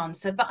tried to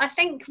answer, but I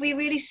think we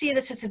really see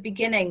this as a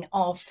beginning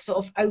of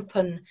sort of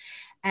open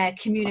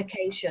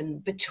communication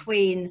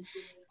between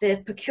the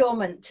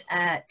procurement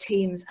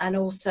teams and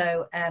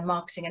also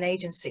marketing and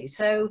agencies.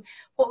 So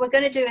what we're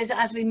going to do is,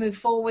 as we move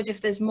forward,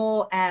 if there's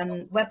more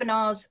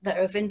webinars that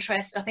are of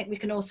interest, I think we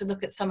can also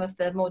look at some of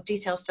the more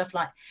detailed stuff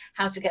like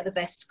how to get the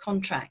best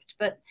contract.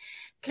 But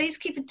please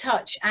keep in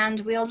touch, and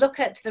we'll look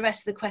at the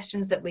rest of the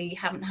questions that we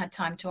haven't had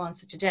time to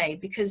answer today,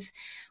 because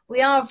we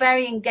are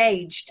very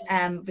engaged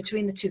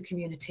between the two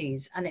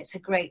communities, and it's a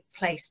great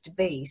place to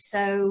be.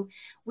 So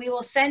we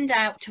will send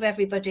out to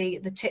everybody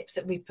the tips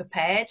that we've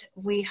prepared.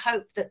 We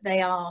hope that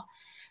they are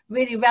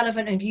really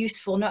relevant and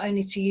useful, not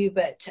only to you,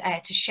 but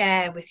to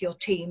share with your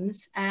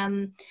teams.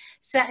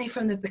 Certainly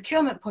from the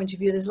procurement point of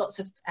view, there's lots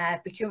of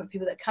procurement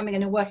people that are coming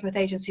in and working with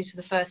agencies for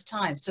the first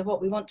time. So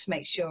what we want to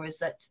make sure is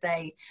that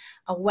they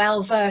are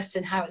well versed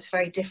in how it's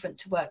very different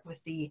to work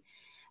with the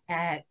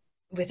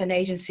with an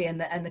agency and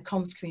the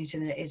comms community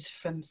than it is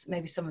from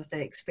maybe some of the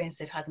experience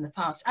they've had in the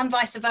past, and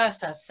vice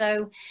versa.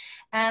 So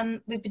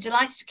we'd be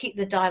delighted to keep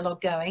the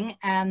dialogue going.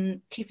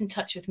 Keep in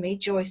touch with me,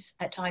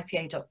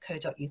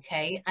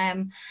 joyce@ipa.co.uk.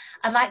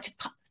 I'd like to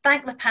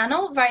thank the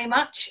panel very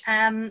much,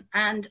 and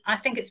I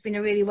think it's been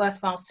a really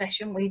worthwhile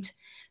session. We'd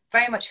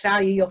very much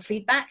value your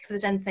feedback. If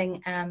there's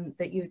anything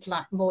that you'd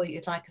like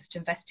us to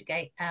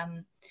investigate,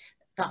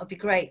 that would be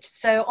great.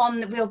 So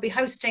we'll be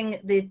hosting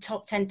the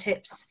top 10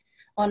 tips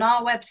on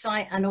our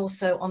website and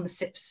also on the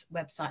SIPS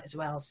website as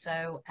well.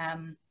 So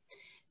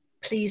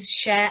please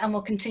share, and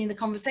we'll continue the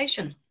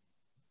conversation.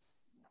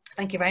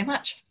 Thank you very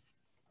much.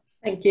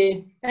 Thank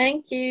you.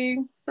 Thank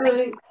you.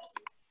 Thanks.